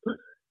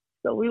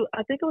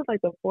I think it was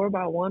like the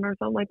 4x1 or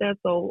something like that.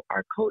 So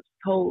our coach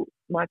told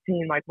my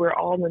team, like, we're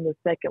all in the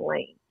second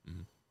lane.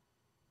 Mm-hmm.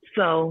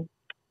 So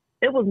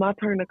it was my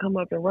turn to come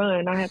up and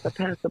run. I had to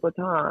pass the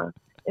baton,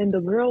 and the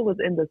girl was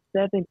in the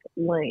 7th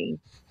lane.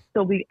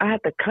 So I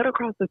had to cut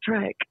across the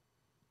track.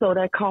 So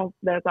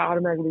that's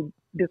automatically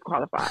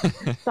disqualified.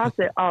 So I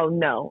said, oh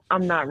no,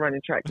 I'm not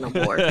running track no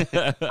more.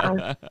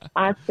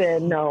 I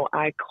said, no,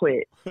 I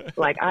quit.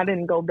 Like I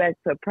didn't go back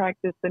to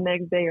practice the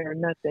next day or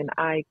nothing.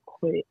 I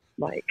quit.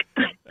 Like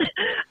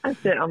I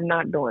said, I'm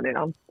not doing it.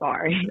 I'm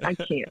sorry. I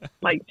can't.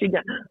 Like she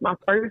got my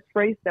first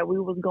race that we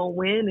was going to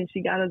win and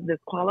she got us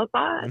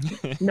disqualified.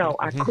 No,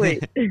 I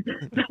quit.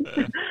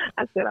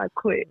 I said, I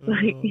quit.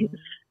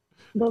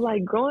 But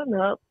like growing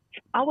up,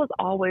 I was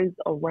always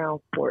around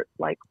sports.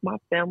 Like my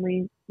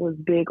family was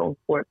big on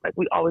sports. Like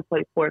we always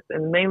played sports,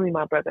 and mainly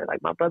my brother.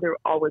 Like my brother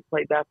always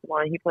played basketball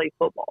and he played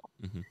football.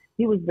 Mm-hmm.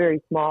 He was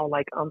very small.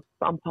 Like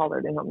I'm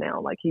taller than him now.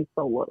 Like he's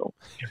so little.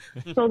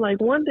 So like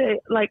one day,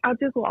 like I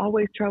just would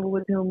always travel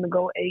with him to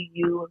go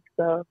AU and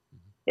stuff.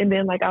 And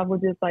then like I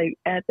would just like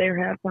at their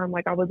halftime,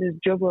 like I would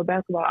just dribble a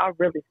basketball. I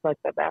really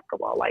sucked at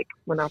basketball. Like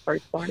when I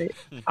first started,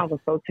 I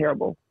was so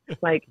terrible.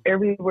 Like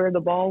everywhere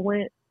the ball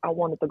went, I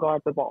wanted to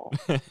guard the ball.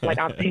 Like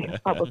I think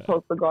I was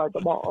supposed to guard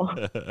the ball.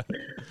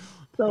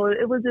 So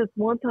it was just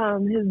one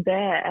time his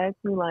dad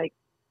asked me like,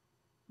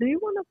 do you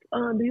want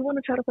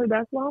to try to play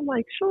basketball? I'm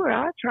like, sure,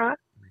 I'll try.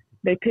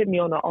 They put me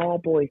on the all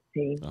boys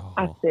team. Oh.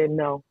 I said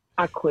no.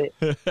 I quit.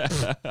 I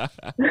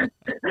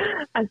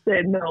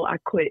said no, I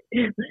quit.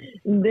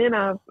 And then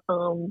I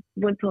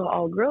went to an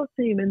all girls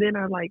team, and then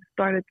I like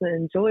started to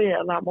enjoy it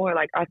a lot more.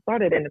 Like I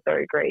started in the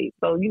 3rd grade,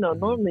 so you know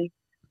normally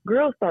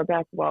girls start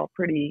basketball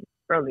pretty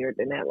earlier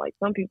than that. Like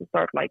some people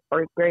start like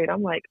 1st grade.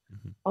 I'm like,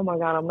 oh my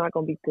God, I'm not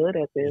gonna be good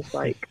at this.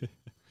 Like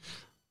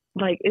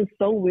it's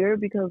so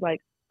weird because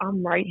like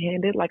I'm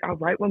right-handed. Like I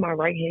write with my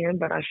right hand,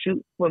 but I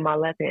shoot with my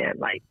left hand.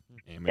 Like,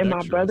 and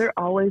my brother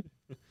always,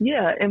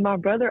 and my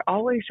brother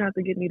always tried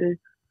to get me to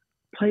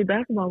play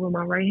basketball with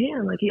my right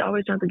hand. Like he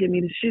always tried to get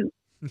me to shoot.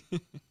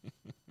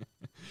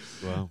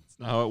 Wow, that's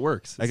not how it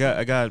works. I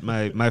got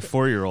my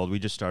 4-year-old. We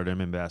just started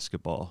him in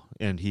basketball,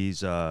 and he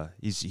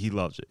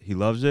loves it. He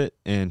loves it,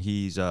 and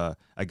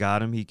I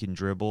got him. He can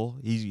dribble.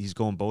 He's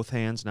going both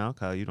hands now.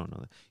 Kyle, you don't know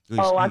that.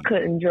 I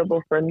couldn't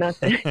dribble for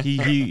nothing.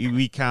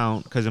 we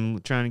count because I'm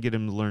trying to get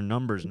him to learn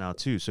numbers now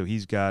too. So he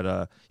got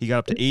up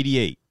to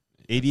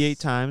 88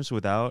 times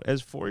without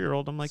as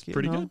 4-year-old. I'm like,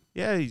 pretty good.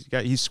 Yeah,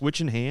 he's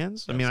switching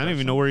hands. I mean, I don't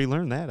even know where he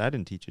learned that. I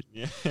didn't teach it.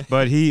 Yeah.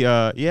 But he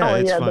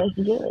it's fun.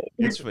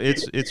 That's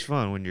good. It's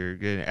fun when you're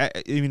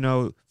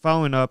getting,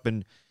 following up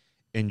and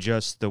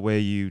just the way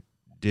you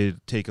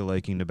did take a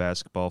liking to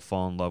basketball,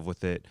 fall in love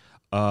with it.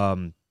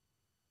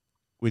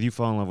 With you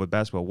falling in love with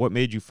basketball, what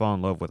made you fall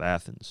in love with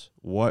Athens?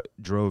 What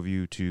drove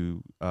you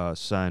to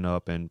sign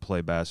up and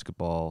play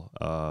basketball,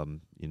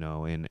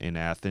 in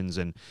Athens?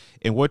 And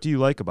what do you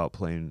like about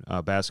playing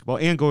basketball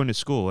and going to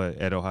school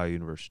at Ohio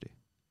University?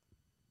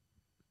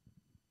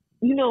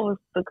 You know,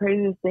 it's the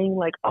craziest thing.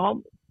 Like,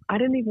 I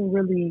didn't even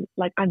really,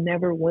 like, I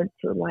never went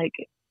to, like,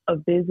 a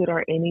visit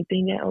or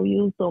anything at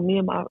OU. So me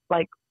and my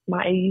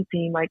AU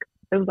team, like,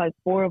 there was, like,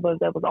 4 of us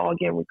that was all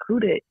getting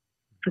recruited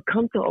to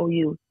come to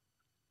OU.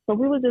 So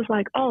we were just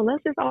like, oh,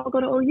 let's just all go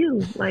to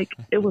OU. Like,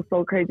 it was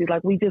so crazy.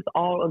 Like, we just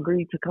all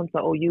agreed to come to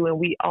OU, and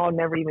we all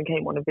never even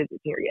came on a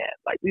visit here yet.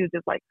 Like, we were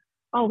just like,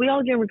 oh, we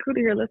all getting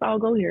recruited here. Let's all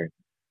go here.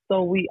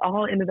 So we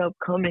all ended up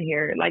coming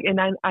here. Like, and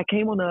I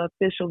came on an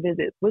official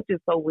visit, which is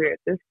so weird.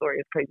 This story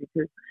is crazy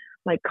too.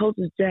 Like, Coach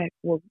Jack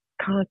was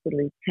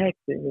constantly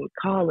texting me,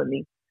 calling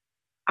me.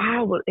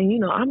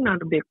 And I'm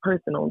not a big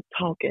person on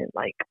talking.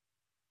 Like,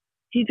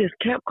 he just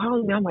kept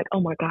calling me. I'm like,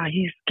 oh my God,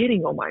 he's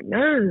getting on my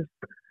nerves.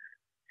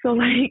 So,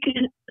 like,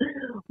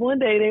 one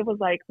day they was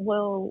like,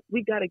 well,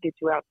 we got to get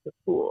you out to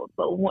school.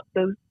 So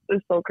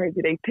it's so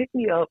crazy. They picked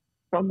me up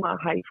from my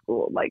high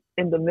school, like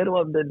in the middle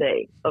of the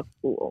day of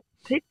school,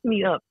 picked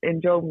me up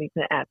and drove me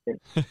to Athens.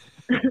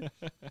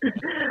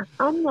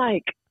 I'm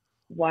like,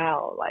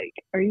 wow, like,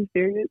 are you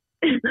serious?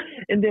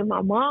 And then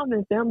my mom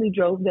and family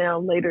drove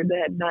down later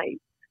that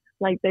night.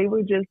 Like, they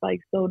were just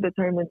like so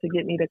determined to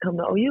get me to come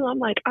to OU. I'm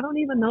like, I don't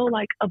even know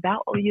like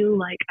about OU.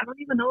 Like, I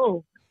don't even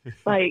know.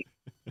 Like,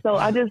 so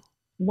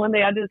one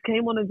day I just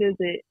came on a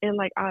visit, and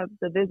like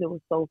the visit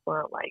was so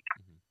fun. Like,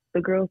 the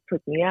girls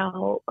took me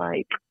out.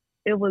 Like,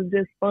 it was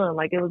just fun.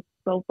 Like, it was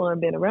so fun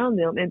being around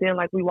them. And then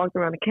like we walked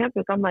around the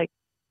campus. I'm like,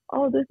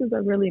 oh, this is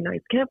a really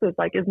nice campus.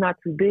 Like, it's not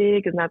too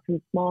big. It's not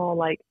too small.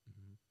 Like,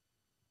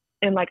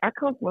 and like I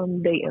come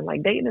from Dayton.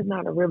 Like, Dayton is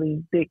not a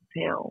really big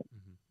town.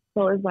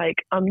 So it's like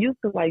I'm used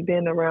to like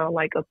being around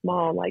like a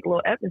small like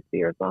little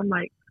atmosphere. So I'm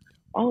like,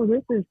 oh,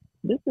 this is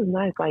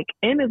nice. Like,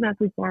 and it's not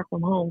too far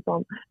from home.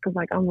 So because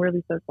like I'm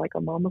really such like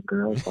a mama's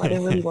girl, so I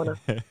didn't really want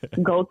to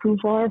go too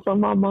far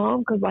from my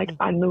mom because like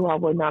I knew I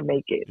would not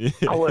make it.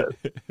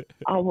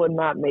 I would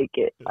not make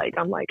it. Like,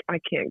 I'm like, I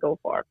can't go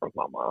far from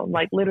my mom.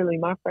 Like, literally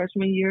my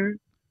freshman year,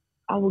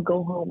 I would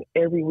go home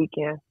every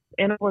weekend.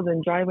 And I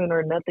wasn't driving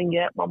or nothing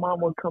yet. My mom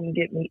would come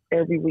get me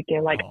every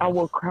weekend. Like, I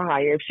would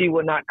cry if she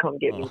would not come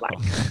get me. Like,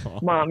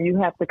 Mom, you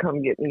have to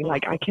come get me.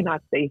 Like, I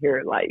cannot stay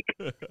here. Like,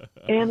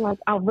 and like,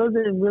 I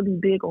wasn't really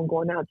big on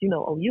going out.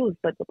 OU is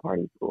such a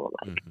party school.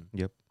 Like,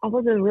 Yep. I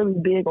wasn't really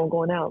big on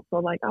going out.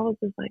 So like, I was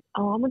just like,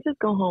 oh, I'm gonna just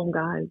go home,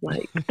 guys.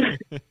 Like,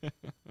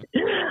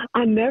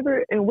 and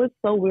what's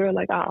so weird,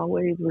 like, I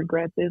always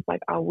regret this.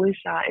 Like, I wish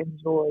I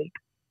enjoyed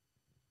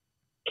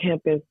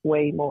campus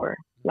way more.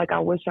 Like, I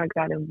wish I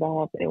got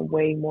involved in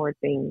way more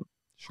things.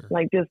 Sure.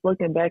 Like, just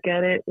looking back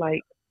at it,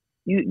 like,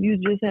 you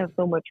just have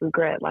so much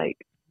regret. Like,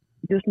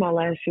 just my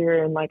last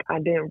year, and like, I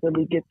didn't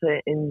really get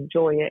to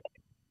enjoy it.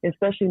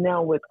 Especially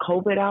now with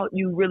COVID out,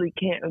 you really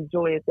can't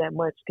enjoy it that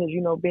much because,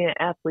 being an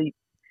athlete,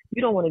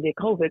 you don't want to get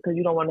COVID because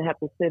you don't want to have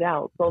to sit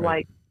out. So,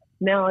 like,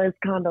 now it's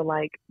kind of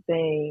like,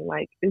 dang,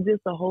 like, it's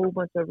just a whole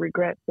bunch of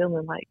regret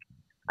feeling. Like,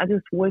 I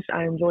just wish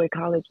I enjoyed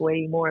college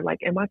way more.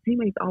 Like, and my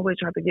teammates always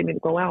tried to get me to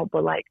go out,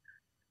 but like,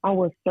 I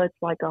was such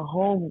like a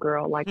home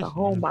girl, like a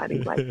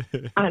homebody. Like,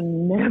 I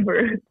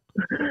never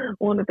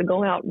wanted to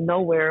go out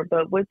nowhere.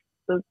 But which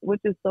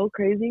is so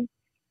crazy,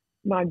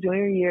 my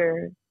junior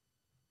year,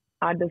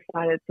 I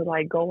decided to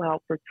like go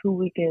out for 2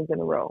 weekends in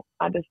a row.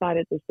 I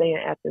decided to stay in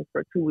Athens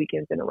for 2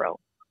 weekends in a row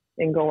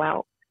and go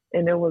out.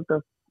 And it was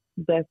the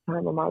best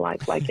time of my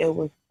life. Like, it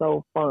was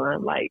so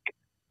fun. Like,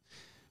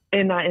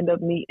 and I ended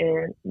up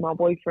meeting my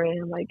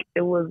boyfriend. Like,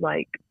 it was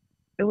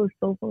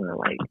so fun.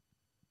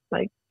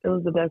 Like it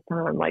was the best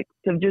time, like,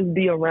 to just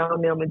be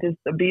around them and just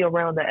to be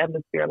around the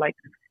atmosphere. Like,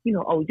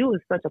 OU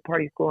is such a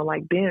party school, and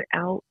like being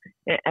out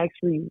and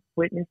actually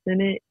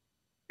witnessing it,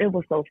 it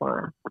was so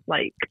fun.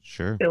 Like,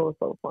 sure, it was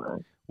so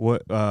fun.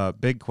 What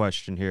big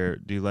question here?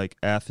 Do you like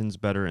Athens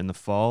better in the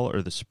fall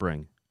or the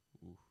spring?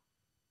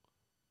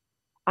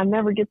 I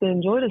never get to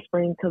enjoy the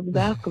spring because of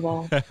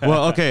basketball.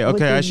 Well, okay.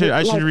 I should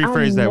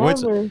rephrase that.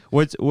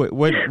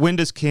 When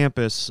does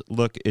campus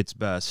look its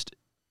best,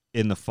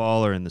 in the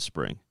fall or in the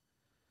spring?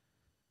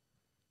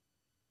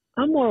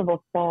 I'm more of a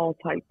fall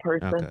type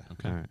person.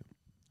 Okay. All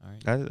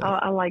right.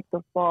 I like the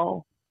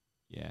fall.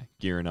 Yeah,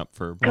 gearing up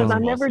for because I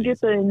never season.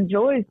 Get to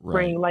enjoy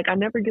spring. Right. Like, I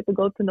never get to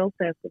go to no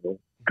festival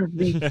because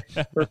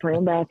we're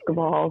playing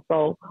basketball,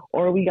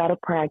 or we got to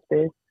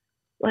practice.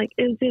 Like,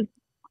 it's just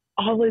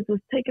always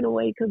was taken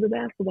away because of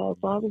basketball.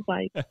 So I was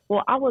like,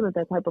 well, I wasn't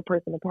that type of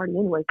person to party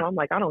anyway. So I'm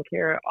like, I don't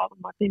care. All of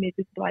my teammates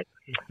used to be like,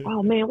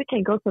 oh man, we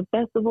can't go to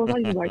festivals.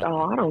 I was like,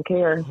 oh, I don't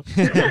care.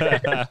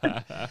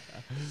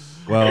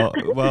 Well,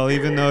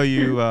 even though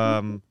you've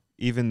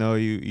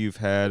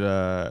had,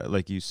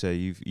 like you say,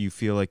 you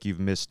feel like you've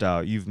missed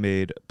out. You've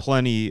made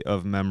plenty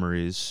of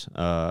memories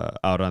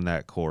out on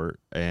that court,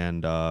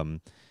 and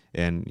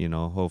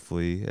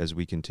hopefully as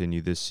we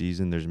continue this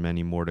season, there's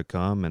many more to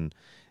come, and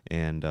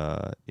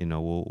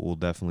we'll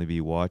definitely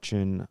be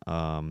watching,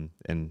 and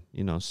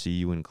see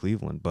you in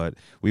Cleveland. But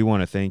we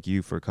want to thank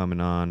you for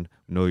coming on.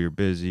 Know you're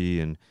busy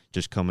and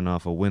just coming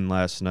off a win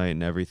last night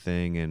and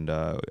everything. And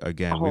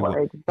again,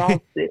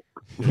 exhausted.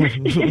 we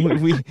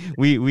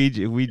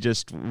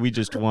just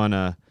want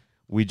to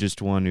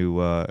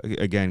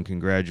again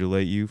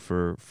congratulate you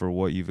for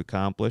what you've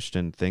accomplished,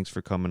 and thanks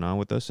for coming on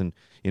with us. And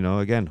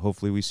again,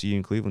 hopefully we see you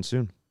in Cleveland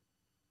soon.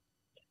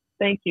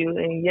 Thank you.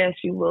 And yes,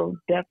 you will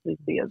definitely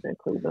see us in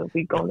Cleveland.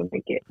 We're going to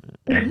make it.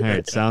 All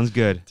right. Sounds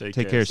good.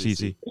 Take care,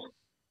 Cece.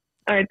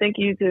 All right. Thank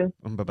you, you too.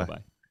 Bye-bye.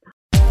 Bye.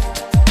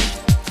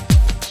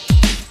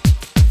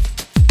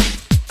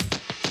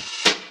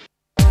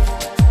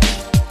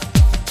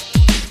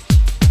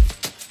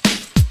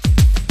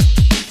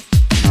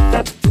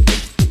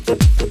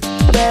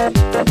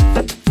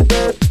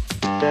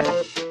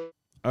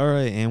 All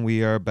right, and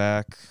we are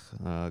back.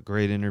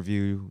 Great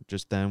interview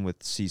just then with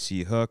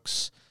CC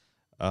Hooks.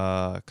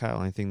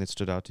 Kyle, anything that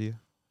stood out to you?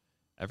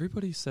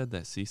 Everybody said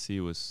that CC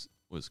was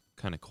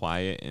kind of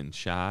quiet and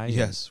shy.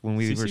 Yes, when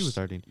we were CC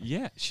starting.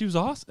 Yeah, she was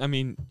awesome. I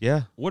mean,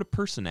 Yeah, what a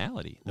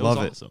personality. That Love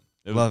was it. awesome.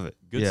 love it.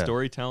 Good Yeah.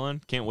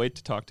 storytelling. Can't wait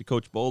to talk to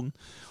Coach Bolden.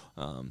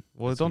 Well,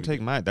 That's don't gonna be take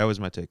good. mine. That was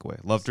my takeaway.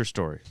 Loved her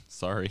story.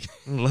 Sorry.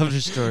 Loved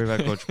her story about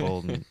Coach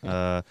Bolden.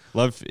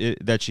 Loved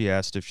that she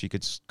asked if she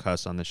could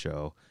cuss on the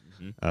show.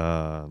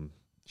 Mhm.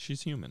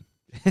 She's human.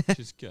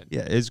 She's good.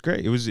 Yeah, it's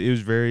great. It was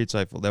very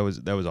insightful.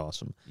 That was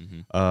awesome.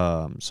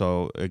 Mm-hmm.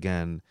 So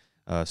again,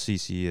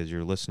 CC, as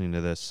you're listening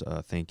to this,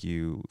 thank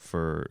you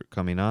for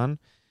coming on,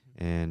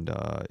 and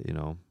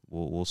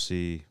we'll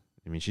see.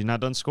 I mean, she's not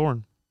done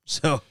scoring,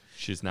 so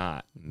She's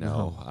not.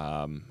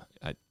 No.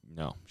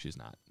 No, she's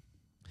not.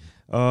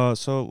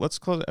 so let's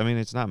close. I mean,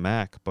 it's not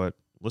Mac, but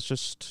let's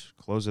just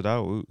close it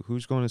out.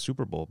 Who's going to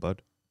Super Bowl,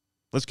 bud?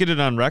 Let's get it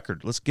on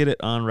record. Let's get it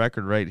on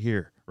record right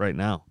here, right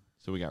now.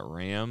 So we got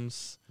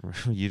Rams.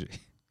 You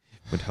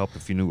would help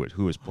if you knew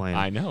who was playing.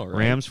 I know, right?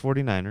 Rams,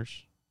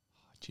 49ers.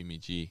 Jimmy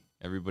G.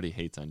 Everybody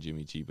hates on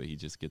Jimmy G, but he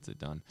just gets it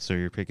done. So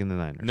you're picking the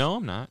Niners. No,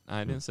 I'm not.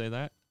 I didn't say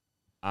that.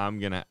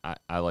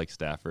 I like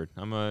Stafford.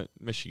 I'm a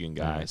Michigan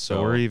guy, Alright,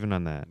 so we're even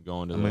on that. I'm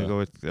going to I'm going to go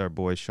with our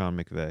boy Sean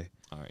McVay.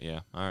 All right, yeah.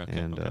 All right, okay,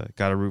 And okay.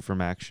 got to root for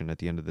Maction at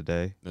the end of the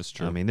day. That's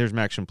true. I mean, there's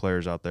Maction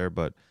players out there,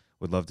 but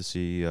would love to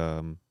see,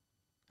 Head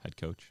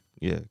coach.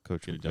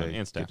 Coach Get it McVay done. And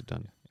get Stafford. it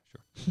done.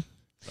 Yeah, sure.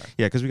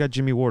 Yeah, because we got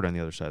Jimmy Ward on the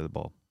other side of the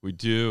ball. We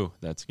do.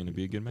 That's going to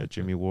be a good Got match.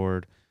 Jimmy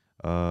Ward.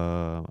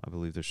 I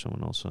believe there's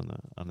someone else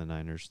on the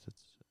Niners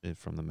that's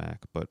from the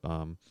MAC. But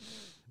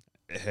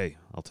hey,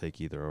 I'll take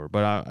either or.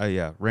 But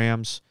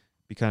Rams.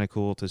 Be kind of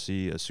cool to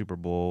see a Super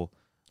Bowl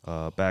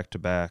back to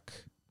back,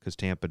 because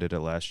Tampa did it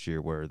last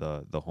year, where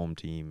the home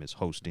team is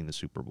hosting the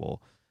Super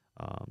Bowl.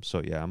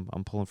 So yeah,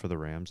 I'm pulling for the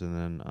Rams, and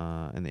then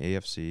in the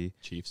AFC,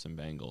 Chiefs and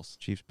Bengals.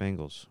 Chiefs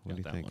Bengals. What do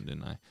you Got that think? one,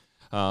 didn't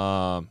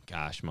I?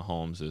 Gosh,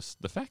 Mahomes is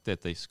the fact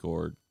that they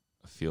scored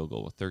a field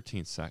goal with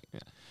 13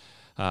 seconds.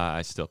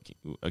 I still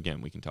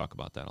again, we can talk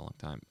about that a long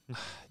time.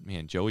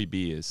 Man, Joey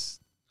B is.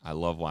 I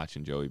love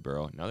watching Joey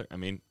Burrow.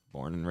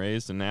 Born and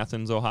raised in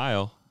Athens,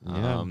 Ohio.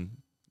 Yeah.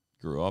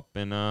 Grew up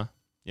in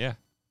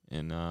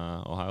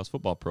Ohio's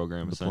football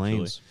program, The essentially.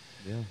 Plains.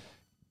 Yeah.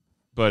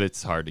 But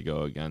it's hard to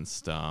go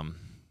against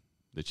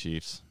the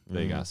Chiefs.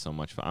 They Mhm. got so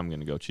much fun. I'm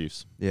going to go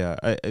Chiefs. Yeah,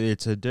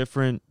 it's a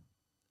different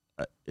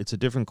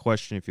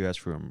question if you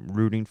ask who I'm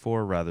rooting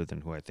for rather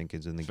than who I think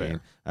is in the Fair.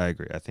 game. I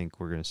agree. I think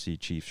we're going to see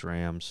Chiefs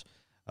Rams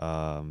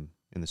in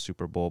the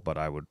Super Bowl, but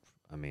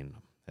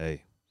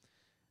hey,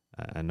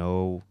 I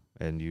know,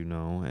 and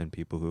and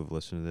people who have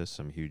listened to this,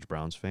 I'm a huge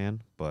Browns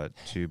fan, but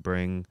to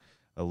bring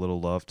a little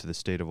love to the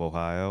state of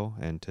Ohio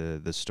and to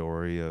the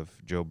story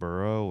of Joe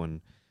Burrow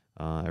and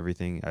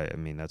everything, I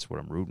mean, that's what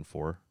I'm rooting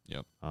for.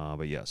 Yep.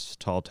 But yes,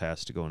 tall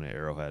task to go into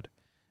Arrowhead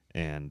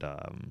and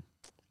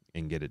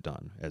get it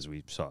done, as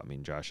we saw. I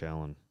mean, Josh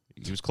Allen,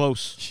 he was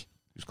close.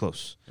 He was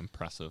close.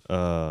 Impressive.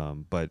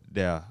 But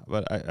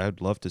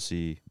I'd love to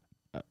see,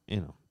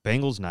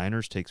 Bengals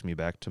Niners takes me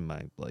back to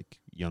my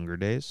younger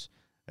days.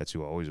 That's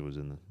who always was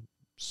in the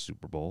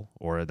Super Bowl,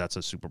 or that's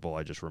a Super Bowl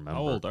I just remember.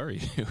 How old are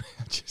you?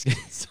 Just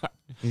kidding. Sorry.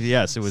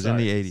 Yes, it was in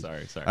the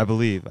 80s. Sorry. I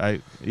believe.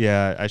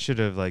 I should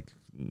have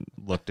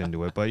looked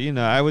into it, but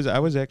I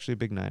was actually a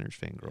big Niners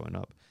fan growing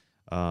up,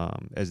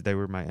 as they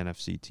were my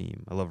NFC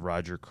team. I love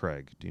Roger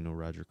Craig. Do you know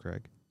Roger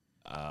Craig?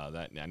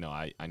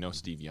 I know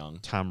Steve Young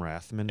Tom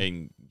Rathman.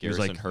 and He was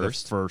Garrison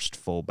Hurst. the first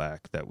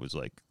fullback that was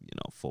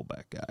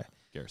fullback guy.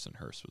 Garrison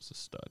Hurst was a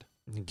stud.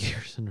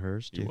 Garrison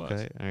Hurst. He you was.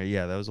 okay? All right,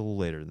 yeah, that was a little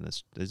later than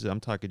this. I'm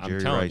talking Jerry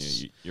I'm telling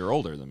Rice. you, you're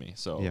older than me.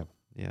 So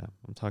Yeah,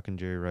 I'm talking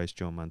Jerry Rice,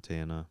 Joe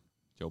Montana.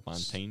 Joe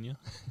Montana.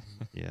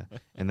 Yeah,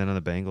 and then on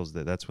the Bengals,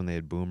 that's when they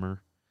had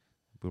Boomer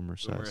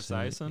Esiason?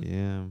 Esiason.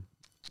 Yeah.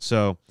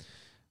 So,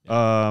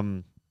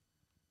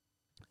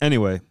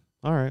 anyway,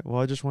 all right.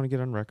 Well, I just want to get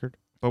on record,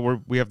 but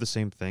we have the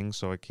same thing,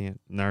 so I can't.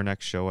 In our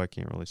next show, I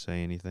can't really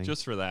say anything.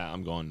 Just for that,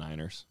 I'm going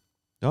Niners.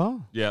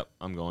 Oh, Yep,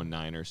 I'm going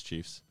Niners,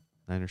 Chiefs.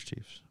 Niners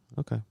Chiefs.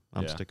 Okay,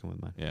 I'm Yeah. sticking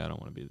with mine. Yeah, I don't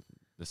want to be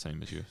the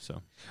same as you.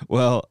 So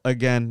Well,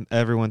 again,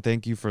 everyone,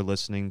 thank you for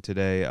listening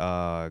today.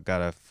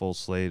 Got a full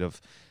slate of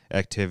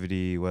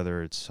activity,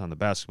 whether it's on the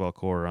basketball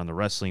court, or on the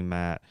wrestling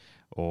mat,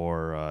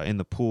 or in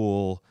the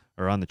pool,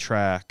 or on the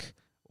track,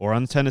 or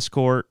on the tennis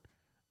court.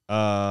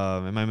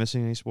 Am I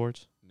missing any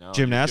sports? no you're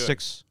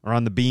Gymnastics, or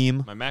on the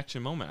beam. good. My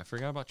action moment. I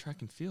forgot about track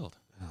and field.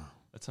 Oh.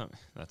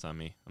 That's on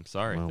me. I'm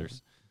sorry. Well,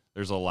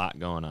 There's a lot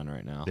going on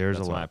right now. There's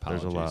That's a my lot.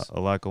 There's apologies. a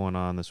lot going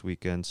on this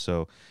weekend.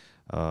 So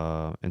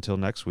until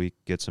next week,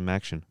 get some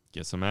action.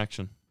 Get some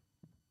action.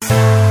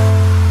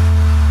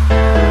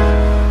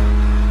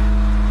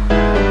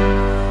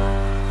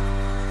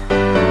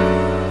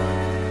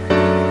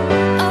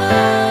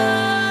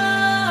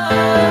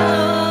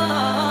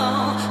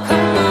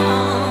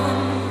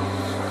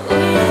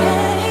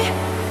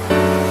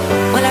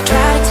 Well, I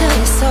tried to tell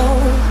you so,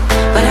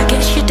 but I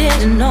guess you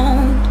didn't know.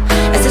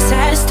 As the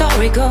sad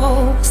story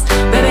goes,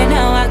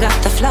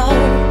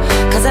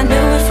 I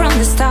knew it from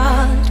the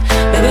start.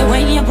 Baby,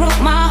 when you broke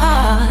my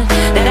heart,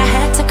 that I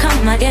had to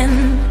come again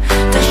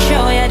to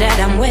show you that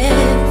I'm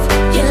with.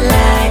 You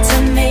lied to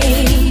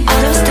me.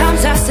 All those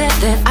times I said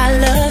that I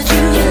loved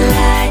you, you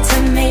lied to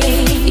me.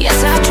 Yes,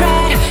 I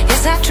tried,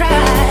 yes, I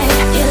tried.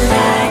 You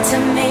lied to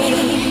me.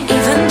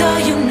 Even though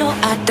you know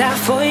I'd die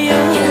for you.